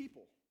too many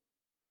people.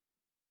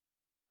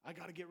 I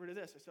got to get rid of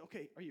this. I said,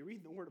 okay, are you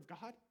reading the Word of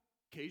God?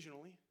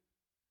 Occasionally.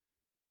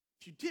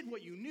 If you did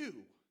what you knew,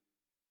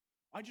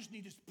 I just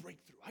need this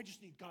breakthrough. I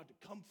just need God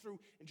to come through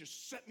and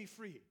just set me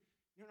free.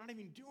 You're not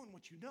even doing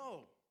what you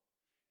know.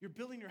 You're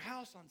building your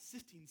house on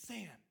sifting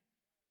sand.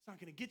 It's not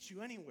going to get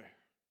you anywhere.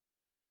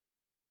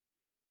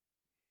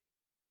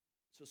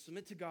 So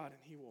submit to God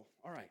and He will.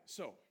 All right,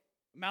 so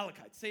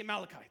Amalekites. Say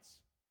Amalekites.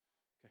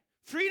 Okay.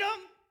 Freedom.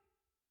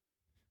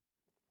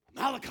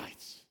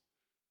 Amalekites.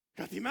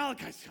 Got the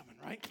Amalekites coming,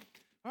 right?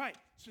 All right,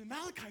 so the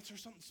Amalekites are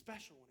something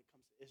special when it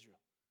comes to Israel.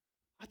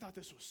 I thought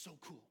this was so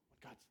cool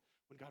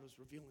when God was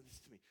revealing this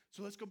to me.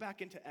 So let's go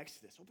back into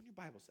Exodus. Open your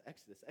Bibles to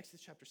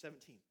Exodus chapter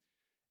 17.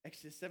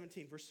 Exodus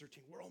 17, verse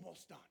 13. We're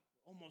almost done.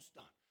 We're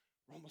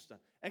almost done.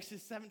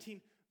 Exodus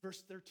 17,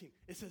 verse 13.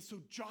 It says, so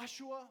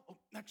Joshua,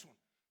 next one.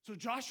 So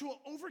Joshua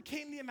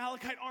overcame the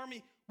Amalekite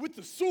army with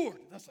the sword.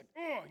 That's like,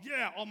 oh,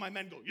 yeah. All my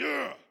men go,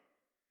 yeah.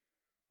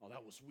 Oh,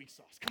 that was weak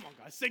sauce. Come on,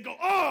 guys. Say go,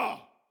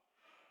 oh.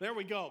 There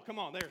we go. Come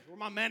on, there's where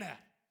my men at.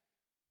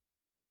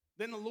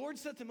 Then the Lord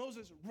said to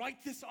Moses,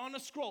 write this on a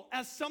scroll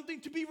as something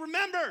to be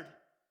remembered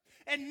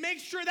and make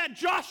sure that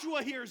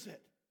Joshua hears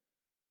it.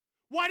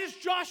 Why does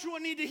Joshua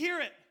need to hear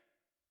it?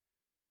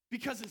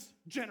 Because it's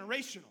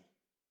generational.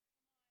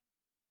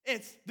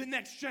 It's the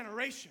next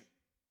generation.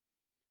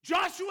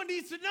 Joshua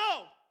needs to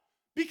know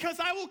because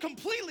I will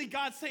completely,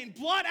 God's saying,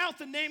 blot out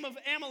the name of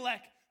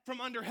Amalek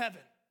from under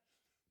heaven.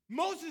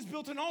 Moses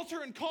built an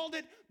altar and called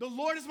it, "The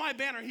Lord is my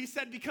banner." He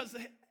said, because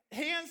the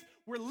hands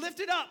were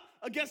lifted up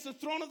against the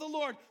throne of the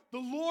Lord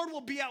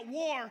will be at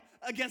war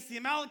against the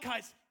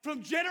Amalekites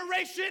from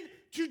generation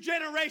to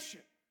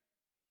generation.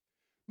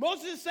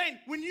 Moses is saying,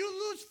 when you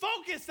lose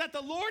focus that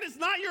the Lord is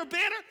not your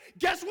banner,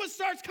 guess what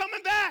starts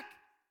coming back?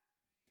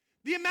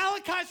 The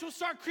Amalekites will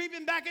start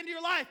creeping back into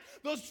your life.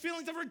 Those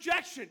feelings of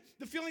rejection,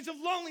 the feelings of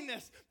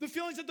loneliness, the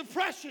feelings of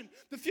depression,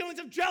 the feelings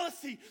of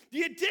jealousy,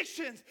 the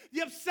addictions,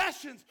 the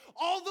obsessions,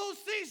 all those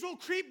things will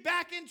creep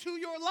back into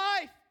your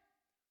life.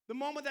 The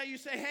moment that you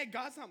say, hey,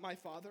 God's not my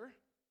father.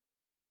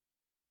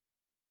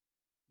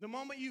 The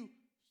moment you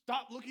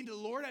stop looking to the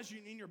Lord as you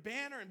in your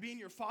banner and being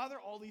your father,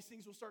 all these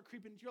things will start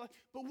creeping into your life.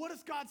 But what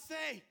does God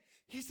say?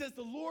 He says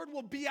the Lord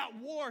will be at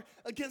war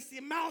against the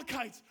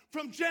Amalekites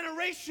from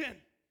generation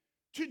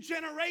to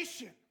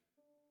generation.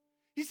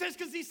 He says,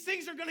 because these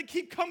things are going to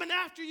keep coming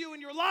after you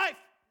in your life.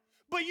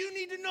 But you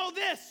need to know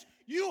this.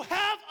 You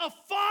have a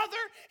Father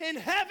in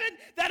heaven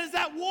that is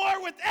at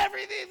war with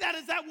everything that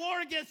is at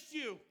war against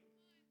you.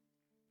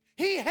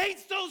 He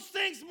hates those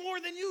things more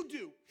than you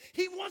do.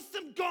 He wants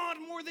them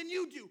gone more than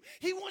you do.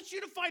 He wants you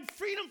to find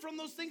freedom from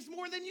those things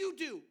more than you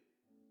do.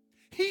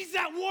 He's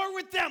at war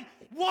with them.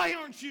 Why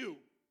aren't you?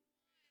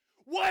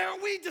 Why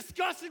aren't we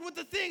discussing with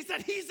the things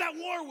that he's at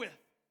war with?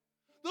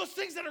 Those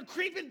things that are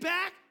creeping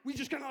back, we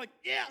just kind of like,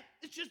 yeah,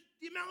 it's just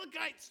the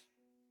Amalekites.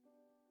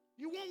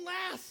 You won't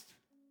last.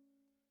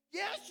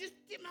 Yeah, it's just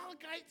the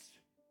Amalekites.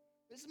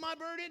 This is my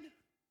burden.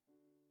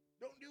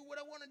 Don't do what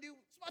I want to do.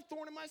 It's my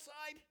thorn in my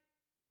side.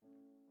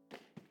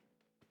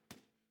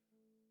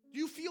 Do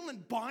you feel in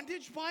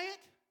bondage by it?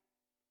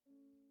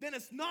 Then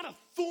it's not a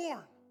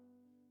thorn.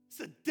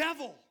 It's a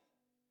devil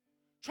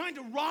trying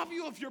to rob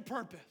you of your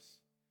purpose.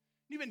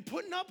 You've been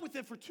putting up with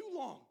it for too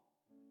long.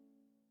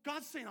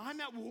 God's saying, I'm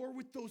at war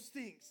with those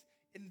things.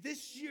 And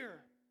this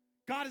year,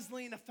 God is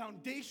laying a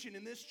foundation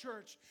in this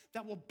church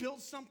that will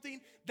build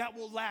something that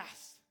will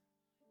last.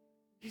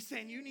 He's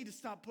saying, you need to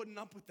stop putting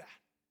up with that.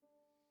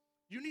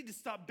 You need to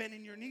stop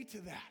bending your knee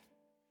to that.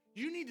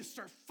 You need to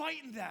start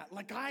fighting that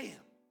like I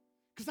am.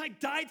 Because I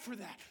died for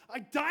that. I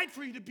died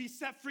for you to be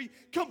set free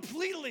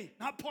completely,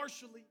 not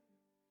partially.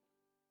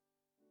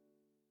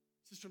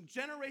 This is from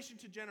generation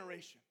to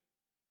generation.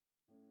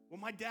 Well,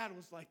 my dad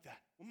was like that.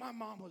 Well, my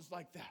mom was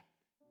like that.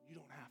 You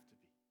don't have to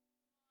be.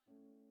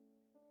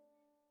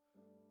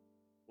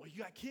 Well,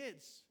 you got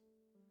kids.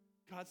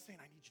 God's saying,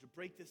 I need you to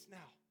break this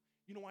now.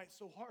 You know why it's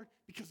so hard?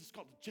 Because it's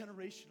called a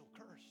generational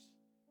curse.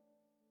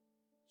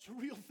 It's a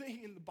real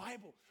thing in the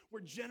Bible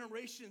where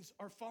generations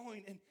are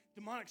following and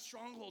demonic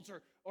strongholds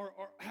or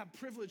have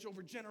privilege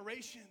over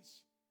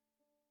generations.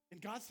 And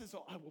God says,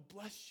 oh, I will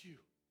bless you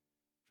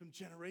from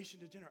generation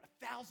to generation,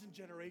 1,000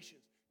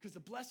 generations. Because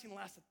the blessing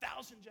lasts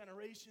 1,000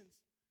 generations.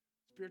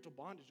 Spiritual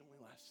bondage only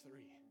lasts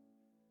 3.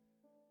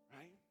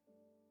 Right?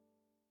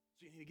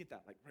 So you need to get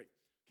that, like, right.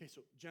 Okay,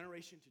 so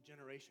generation to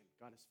generation,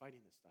 God is fighting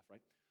this stuff,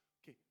 right?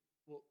 Okay,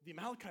 well, the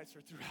Amalekites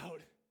are throughout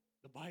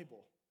the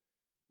Bible.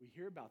 We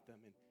hear about them.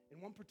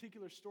 And one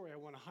particular story I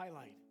want to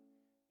highlight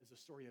is the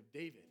story of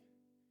David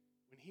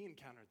when he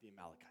encountered the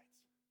Amalekites.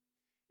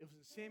 It was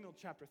in Samuel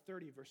chapter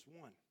 30, verse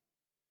 1.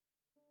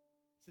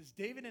 It says,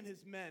 David and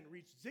his men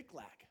reached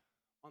Ziklag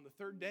on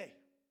the 3rd day.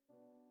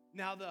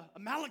 Now the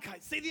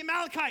Amalekites, say the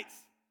Amalekites.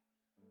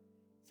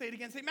 Say it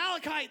again, say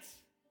Amalekites.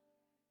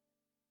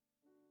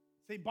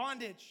 Say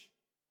bondage.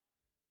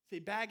 Say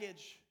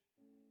baggage.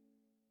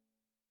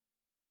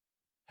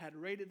 Had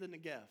raided the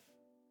Negev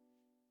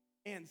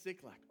and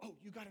Ziklag. Oh,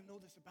 you got to know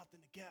this about the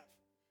Negev.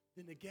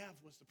 The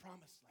Negev was the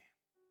promised land.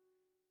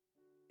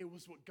 It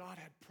was what God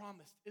had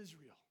promised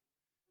Israel.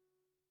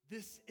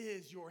 This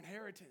is your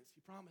inheritance.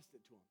 He promised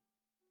it to him.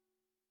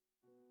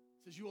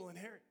 He says you will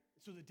inherit.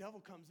 So the devil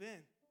comes in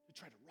to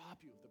try to rob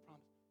you of the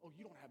promise. Oh,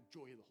 you don't have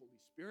joy of the Holy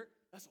Spirit.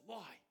 That's a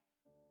lie.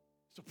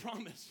 It's a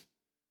promise.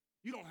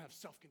 You don't have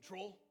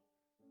self-control.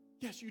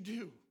 Yes, you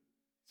do.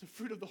 It's a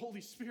fruit of the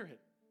Holy Spirit.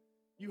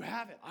 You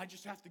have it. I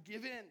just have to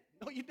give in.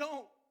 No, you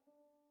don't.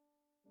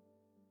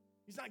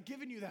 He's not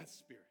giving you that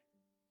spirit.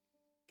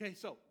 Okay,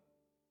 so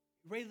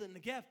raided the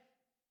Negev.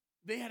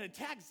 They had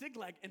attacked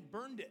Ziklag and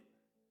burned it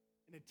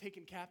and had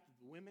taken captive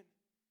the women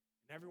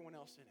and everyone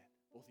else in it,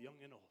 both young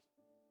and old.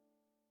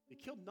 They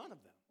killed none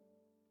of them,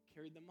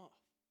 carried them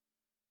off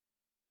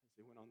as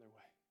they went on their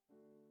way.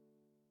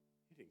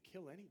 They didn't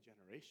kill any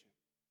generation,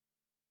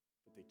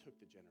 but they took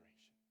the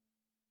generation.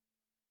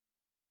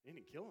 They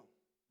didn't kill them,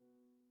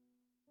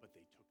 but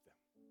they took them.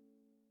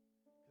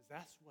 Because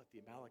that's what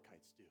the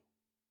Amalekites do.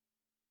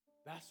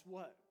 That's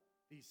what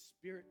these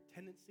spirit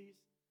tendencies,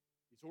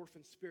 these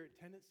orphan spirit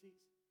tendencies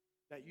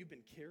that you've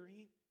been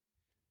carrying,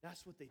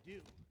 that's what they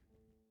do,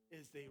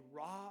 is they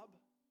rob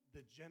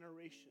the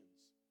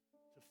generations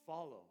to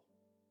follow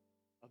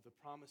of the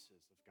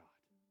promises of God.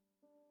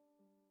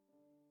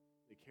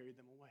 They carry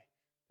them away.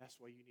 That's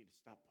why you need to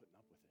stop putting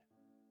up with it.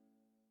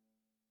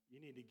 You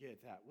need to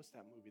get that, what's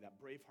that movie, that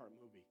Braveheart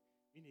movie?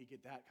 You need to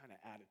get that kind of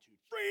attitude.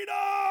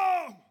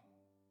 Freedom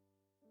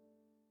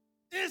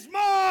is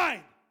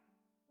mine.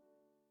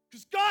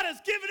 Because God has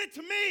given it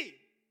to me.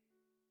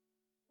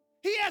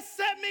 He has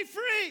set me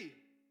free.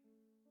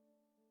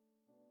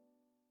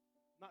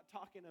 I'm not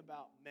talking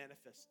about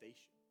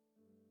manifestation.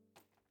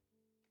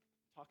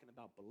 I'm talking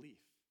about belief.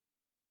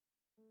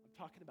 I'm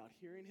talking about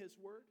hearing his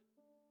word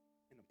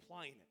and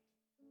applying it.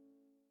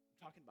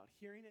 I'm talking about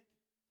hearing it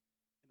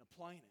and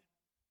applying it.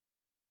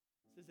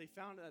 It says they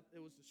found that it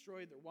was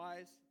destroyed. Their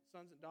wives,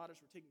 sons, and daughters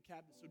were taken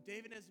captive. So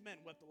David and his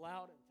men wept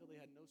aloud until they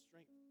had no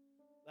strength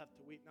left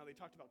to weep. Now they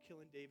talked about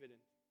killing David,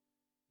 and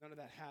none of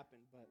that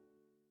happened. But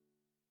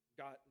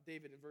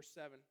David in verse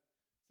 7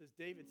 says,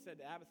 David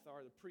said to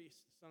Abiathar, the priest,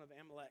 the son of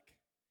Amalek,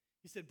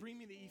 he said, bring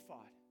me the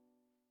ephod.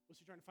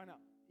 What's he trying to find out?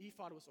 The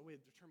ephod was a way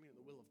of determining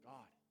the will of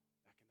God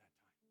back in that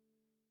time.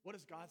 What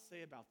does God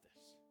say about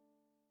this?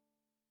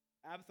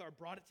 Abiathar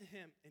brought it to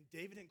him, and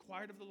David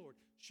inquired of the Lord,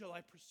 shall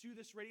I pursue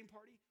this raiding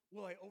party?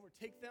 Will I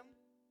overtake them?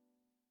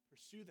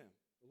 Pursue them,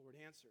 the Lord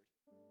answered.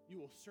 You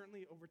will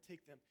certainly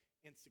overtake them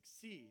and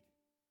succeed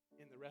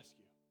in the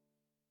rescue.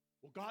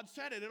 Well, God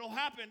said it. It'll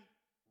happen.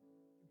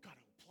 You've got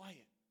to apply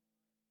it.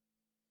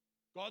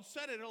 God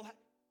said it.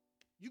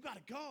 You got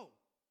to go.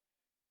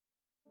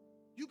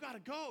 You got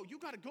to go. You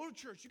got to go to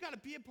church. You got to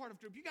be a part of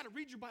group. You got to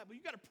read your Bible.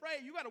 You got to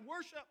pray. You got to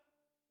worship.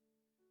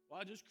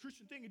 Well, this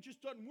Christian thing, it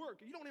just doesn't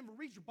work. You don't ever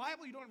read your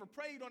Bible. You don't ever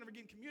pray. You don't ever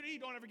get in community. You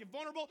don't ever get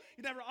vulnerable.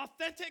 You're never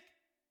authentic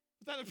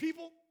with other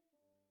people.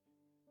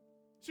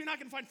 So you're not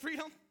going to find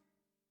freedom.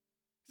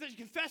 Because as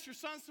you confess your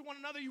sins to one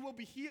another, you will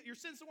be healed. Your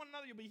sins to one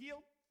another, you'll be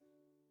healed.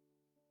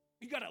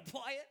 You got to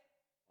apply it.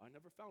 Well, I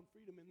never found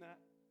freedom in that.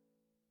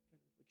 Kind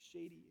of like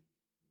shady.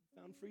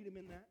 Found freedom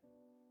in that.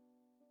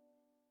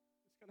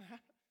 It's going to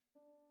happen.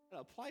 You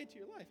got to apply it to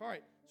your life. All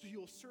right. So you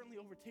will certainly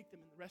overtake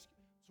them in the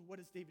rescue. So what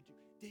does David do?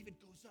 David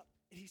goes up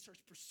and he starts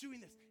pursuing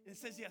this. And it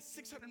says he has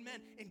 600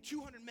 men and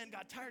 200 men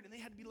got tired and they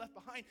had to be left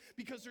behind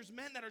because there's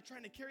men that are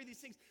trying to carry these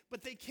things,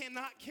 but they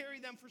cannot carry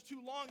them for too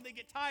long. They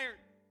get tired.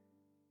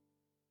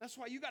 That's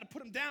why you got to put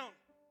them down.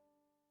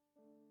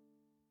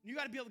 You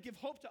got to be able to give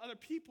hope to other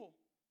people.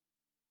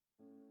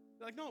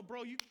 They're like, no,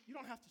 bro, you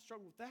don't have to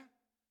struggle with that.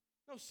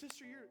 No,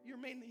 sister, you're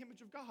made in the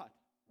image of God.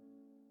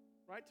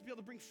 Right? To be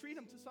able to bring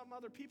freedom to some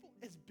other people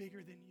is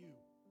bigger than you.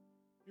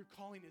 Your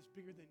calling is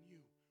bigger than you.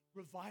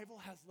 Revival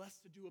has less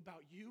to do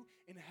about you,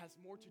 and it has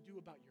more to do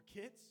about your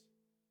kids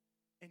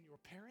and your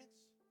parents.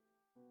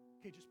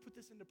 Okay, just put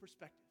this into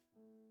perspective,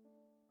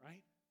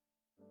 right?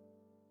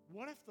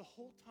 What if the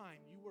whole time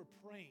you were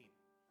praying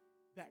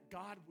that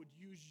God would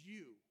use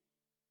you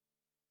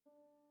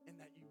and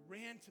that you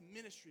ran to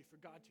ministry for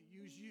God to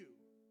use you,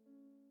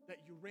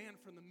 that you ran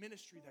from the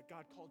ministry that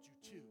God called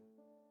you to,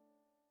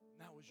 and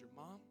that was your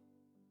mom,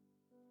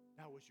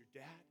 that was your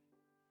dad,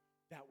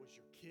 that was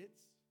your kids.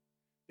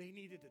 They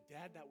needed a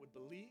dad that would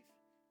believe.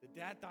 The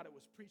dad thought it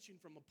was preaching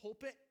from a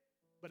pulpit,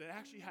 but it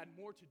actually had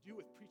more to do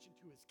with preaching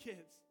to his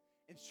kids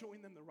and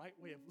showing them the right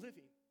way of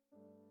living.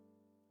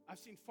 I've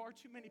seen far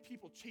too many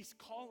people chase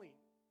calling,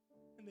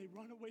 and they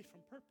run away from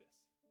purpose.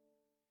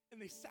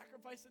 And they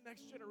sacrifice the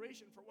next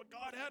generation for what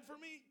God had for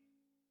me.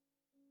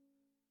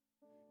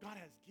 God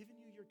has given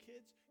you your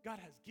kids. God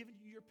has given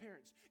you your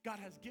parents. God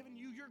has given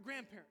you your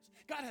grandparents.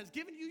 God has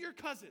given you your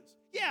cousins.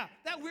 Yeah,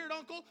 that weird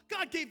uncle,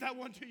 God gave that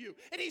one to you.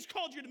 And he's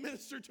called you to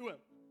minister to him.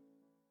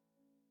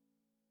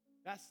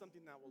 That's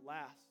something that will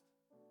last.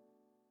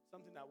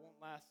 Something that won't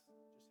last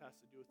just has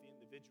to do with the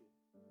individual.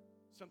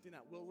 Something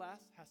that will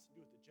last has to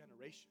do with the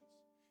generations.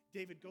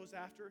 David goes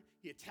after,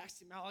 he attacks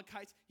the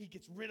Amalekites, he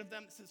gets rid of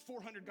them. It says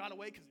 400 got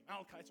away because the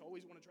Amalekites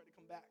always want to try to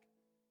come back.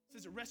 It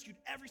says it rescued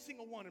every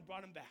single one and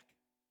brought him back.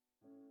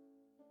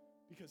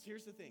 Because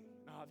here's the thing,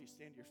 and I'll have you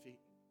stand to your feet.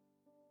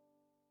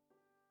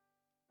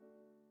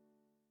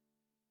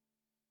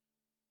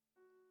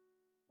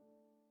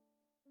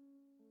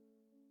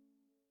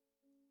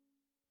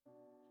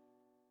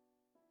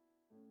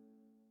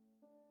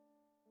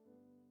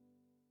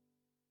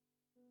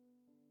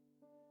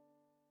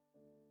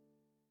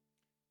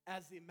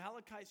 As the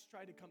Amalekites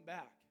try to come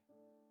back,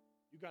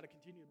 you got to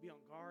continue to be on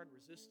guard,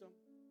 resist them.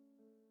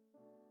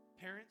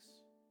 Parents,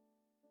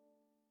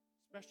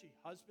 especially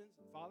husbands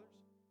and fathers,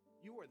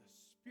 you are the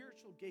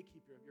spiritual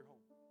gatekeeper of your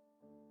home.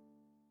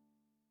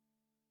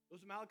 Those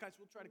Amalekites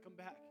will try to come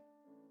back.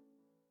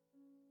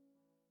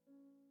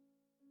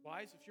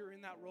 Wives, if you're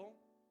in that role,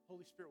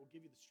 Holy Spirit will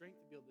give you the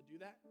strength to be able to do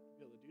that, to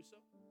be able to do so.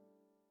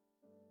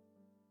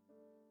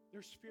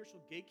 There's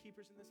spiritual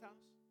gatekeepers in this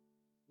house.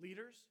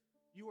 Leaders,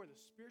 you are the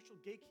spiritual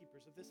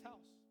gatekeepers of this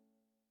house.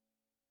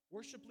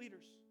 Worship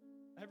leaders,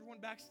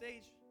 everyone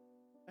backstage,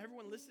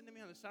 everyone listen to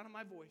me on the sound of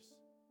my voice.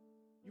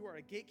 You are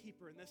a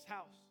gatekeeper in this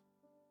house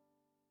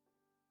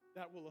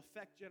that will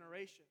affect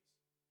generations.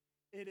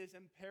 It is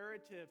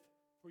imperative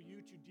for you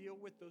to deal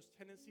with those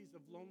tendencies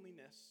of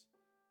loneliness.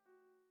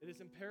 It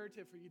is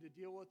imperative for you to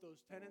deal with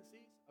those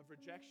tendencies of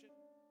rejection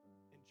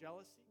and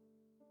jealousy,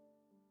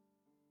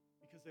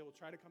 because they will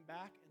try to come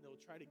back and they'll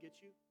try to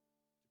get you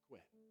to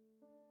quit.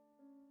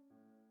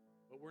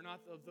 But we're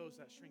not of those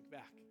that shrink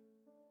back.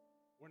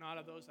 We're not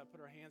of those that put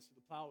our hands to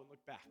the plow and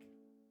look back.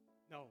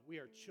 No, we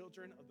are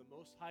children of the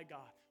Most High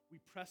God. We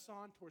press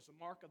on towards the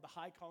mark of the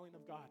high calling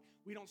of God.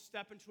 We don't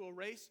step into a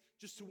race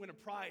just to win a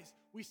prize.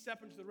 We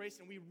step into the race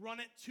and we run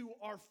it to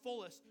our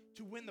fullest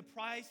to win the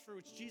prize for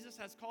which Jesus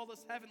has called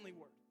us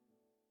heavenlyward.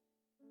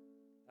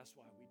 That's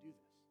why we do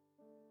this.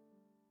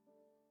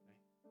 Okay?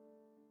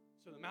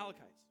 So the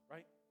Amalekites,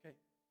 right? Okay.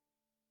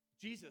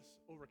 Jesus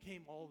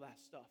overcame all that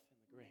stuff in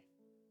the grave.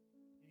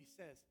 And he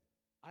says,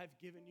 I've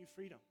given you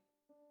freedom.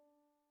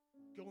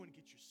 Go and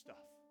get your stuff.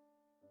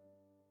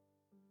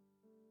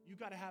 You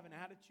got to have an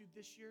attitude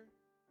this year.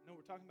 I know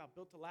we're talking about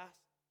built to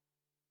last,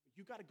 but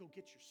you got to go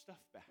get your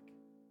stuff back.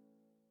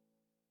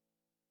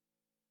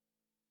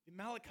 The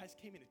Amalekites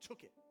came in and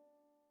took it.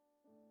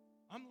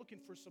 I'm looking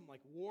for some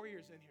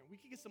warriors in here. We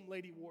can get some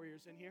lady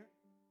warriors in here.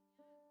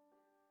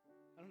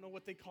 I don't know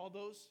what they call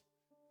those.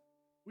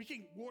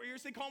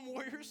 Warriors, they call them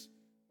warriors.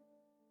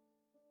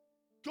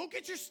 Go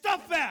get your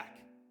stuff back.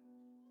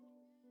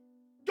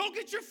 Go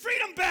get your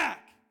freedom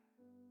back.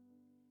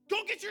 Go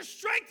get your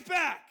strength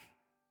back.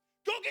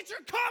 Go get your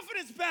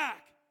confidence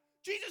back.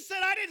 Jesus said,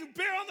 I didn't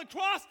bear on the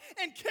cross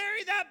and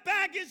carry that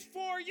baggage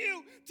for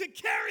you to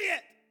carry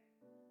it.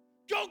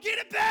 Go get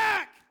it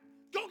back.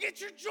 Go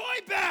get your joy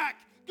back.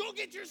 Go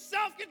get your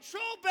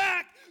self-control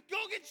back. Go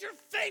get your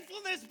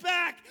faithfulness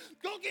back.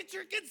 Go get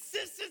your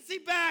consistency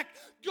back.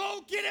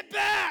 Go get it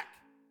back.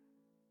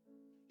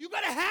 You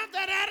got to have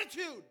that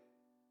attitude.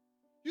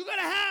 You got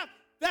to have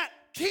that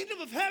kingdom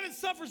of heaven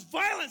suffers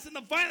violence and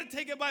the violent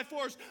take it by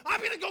force.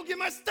 I'm going to go get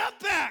my stuff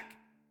back.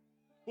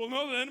 Well,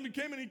 no, the enemy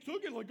came and he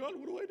took it. Like, God,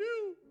 what do I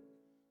do?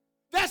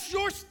 That's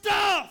your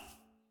stuff.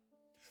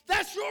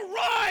 That's your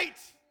right.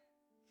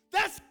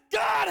 That's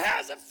God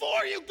has it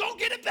for you. Go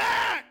get it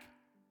back.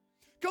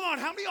 Come on,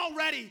 how many y'all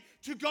ready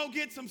to go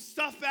get some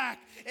stuff back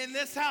in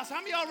this house? How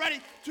many y'all ready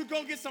to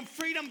go get some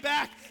freedom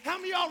back? How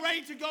many y'all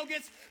ready to go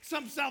get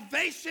some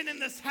salvation in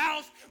this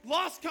house?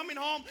 Lost coming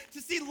home,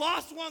 to see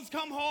lost ones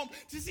come home,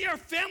 to see our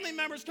family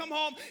members come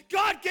home.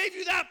 God gave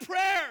you that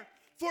prayer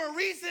for a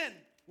reason.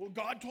 Well,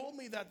 God told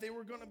me that they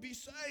were going to be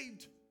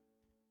saved.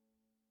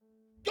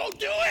 Go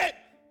do it.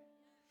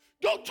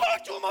 Go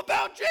talk to them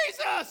about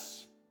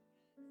Jesus.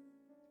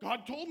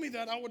 God told me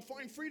that I would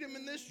find freedom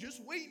in this.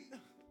 Just wait.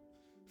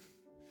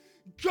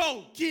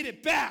 Go get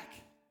it back.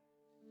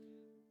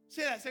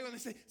 Say that. Say what they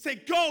say. Say,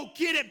 go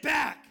get it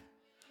back.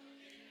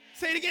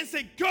 Say it again.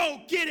 Say,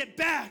 go get it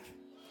back.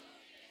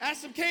 Add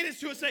some cadence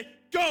to it. Say,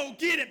 go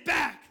get it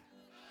back.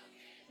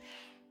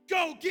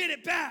 Go get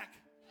it back.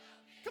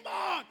 Come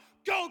on.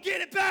 Go get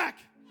it back.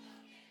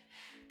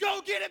 Go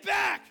get it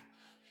back.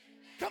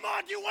 Come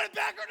on. Do you want it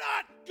back or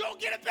not? Go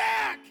get it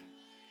back.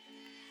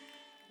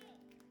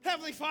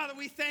 Heavenly Father,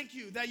 we thank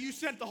you that you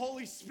sent the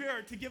Holy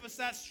Spirit to give us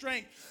that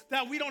strength,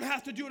 that we don't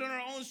have to do it on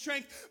our own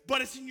strength,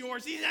 but it's in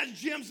yours. Even as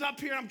Jim's up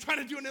here, I'm trying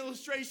to do an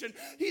illustration.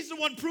 He's the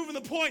one proving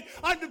the point.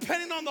 I'm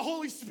dependent on the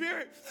Holy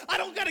Spirit. I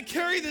don't got to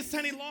carry this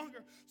any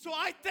longer. So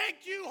I thank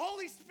you,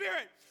 Holy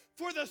Spirit,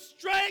 for the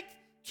strength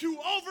to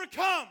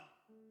overcome.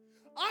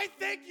 I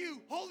thank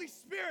you, Holy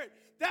Spirit,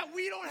 that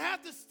we don't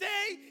have to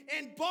stay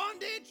in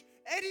bondage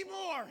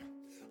anymore.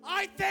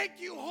 I thank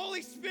you,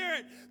 Holy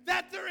Spirit,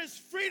 that there is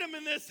freedom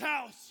in this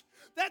house,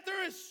 that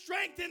there is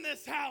strength in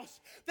this house,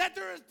 that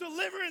there is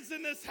deliverance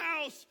in this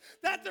house,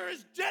 that there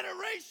is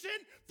generation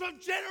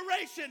from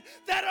generation,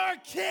 that our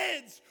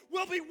kids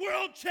will be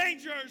world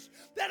changers,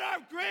 that our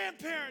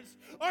grandparents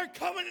are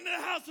coming into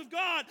the house of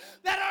God,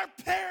 that our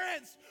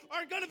parents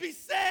are going to be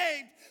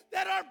saved,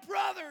 that our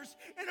brothers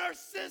and our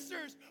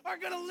sisters are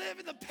going to live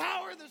in the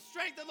power and the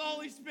strength of the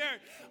Holy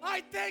Spirit.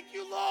 I thank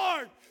you,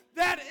 Lord,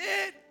 that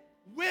it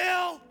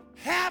will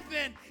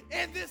happen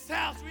in this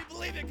house. We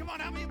believe it. Come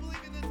on, how many believe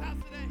in this house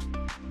today?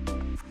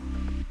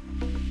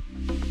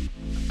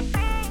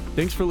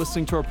 Thanks for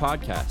listening to our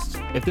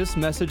podcast. If this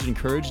message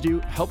encouraged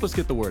you, help us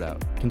get the word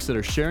out.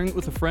 Consider sharing it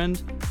with a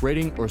friend,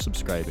 rating, or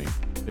subscribing.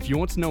 If you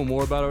want to know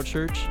more about our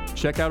church,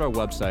 check out our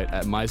website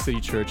at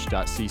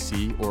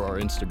mycitychurch.cc or our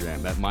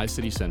Instagram at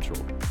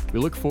mycitycentral. We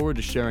look forward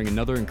to sharing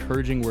another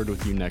encouraging word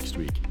with you next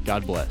week.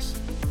 God bless.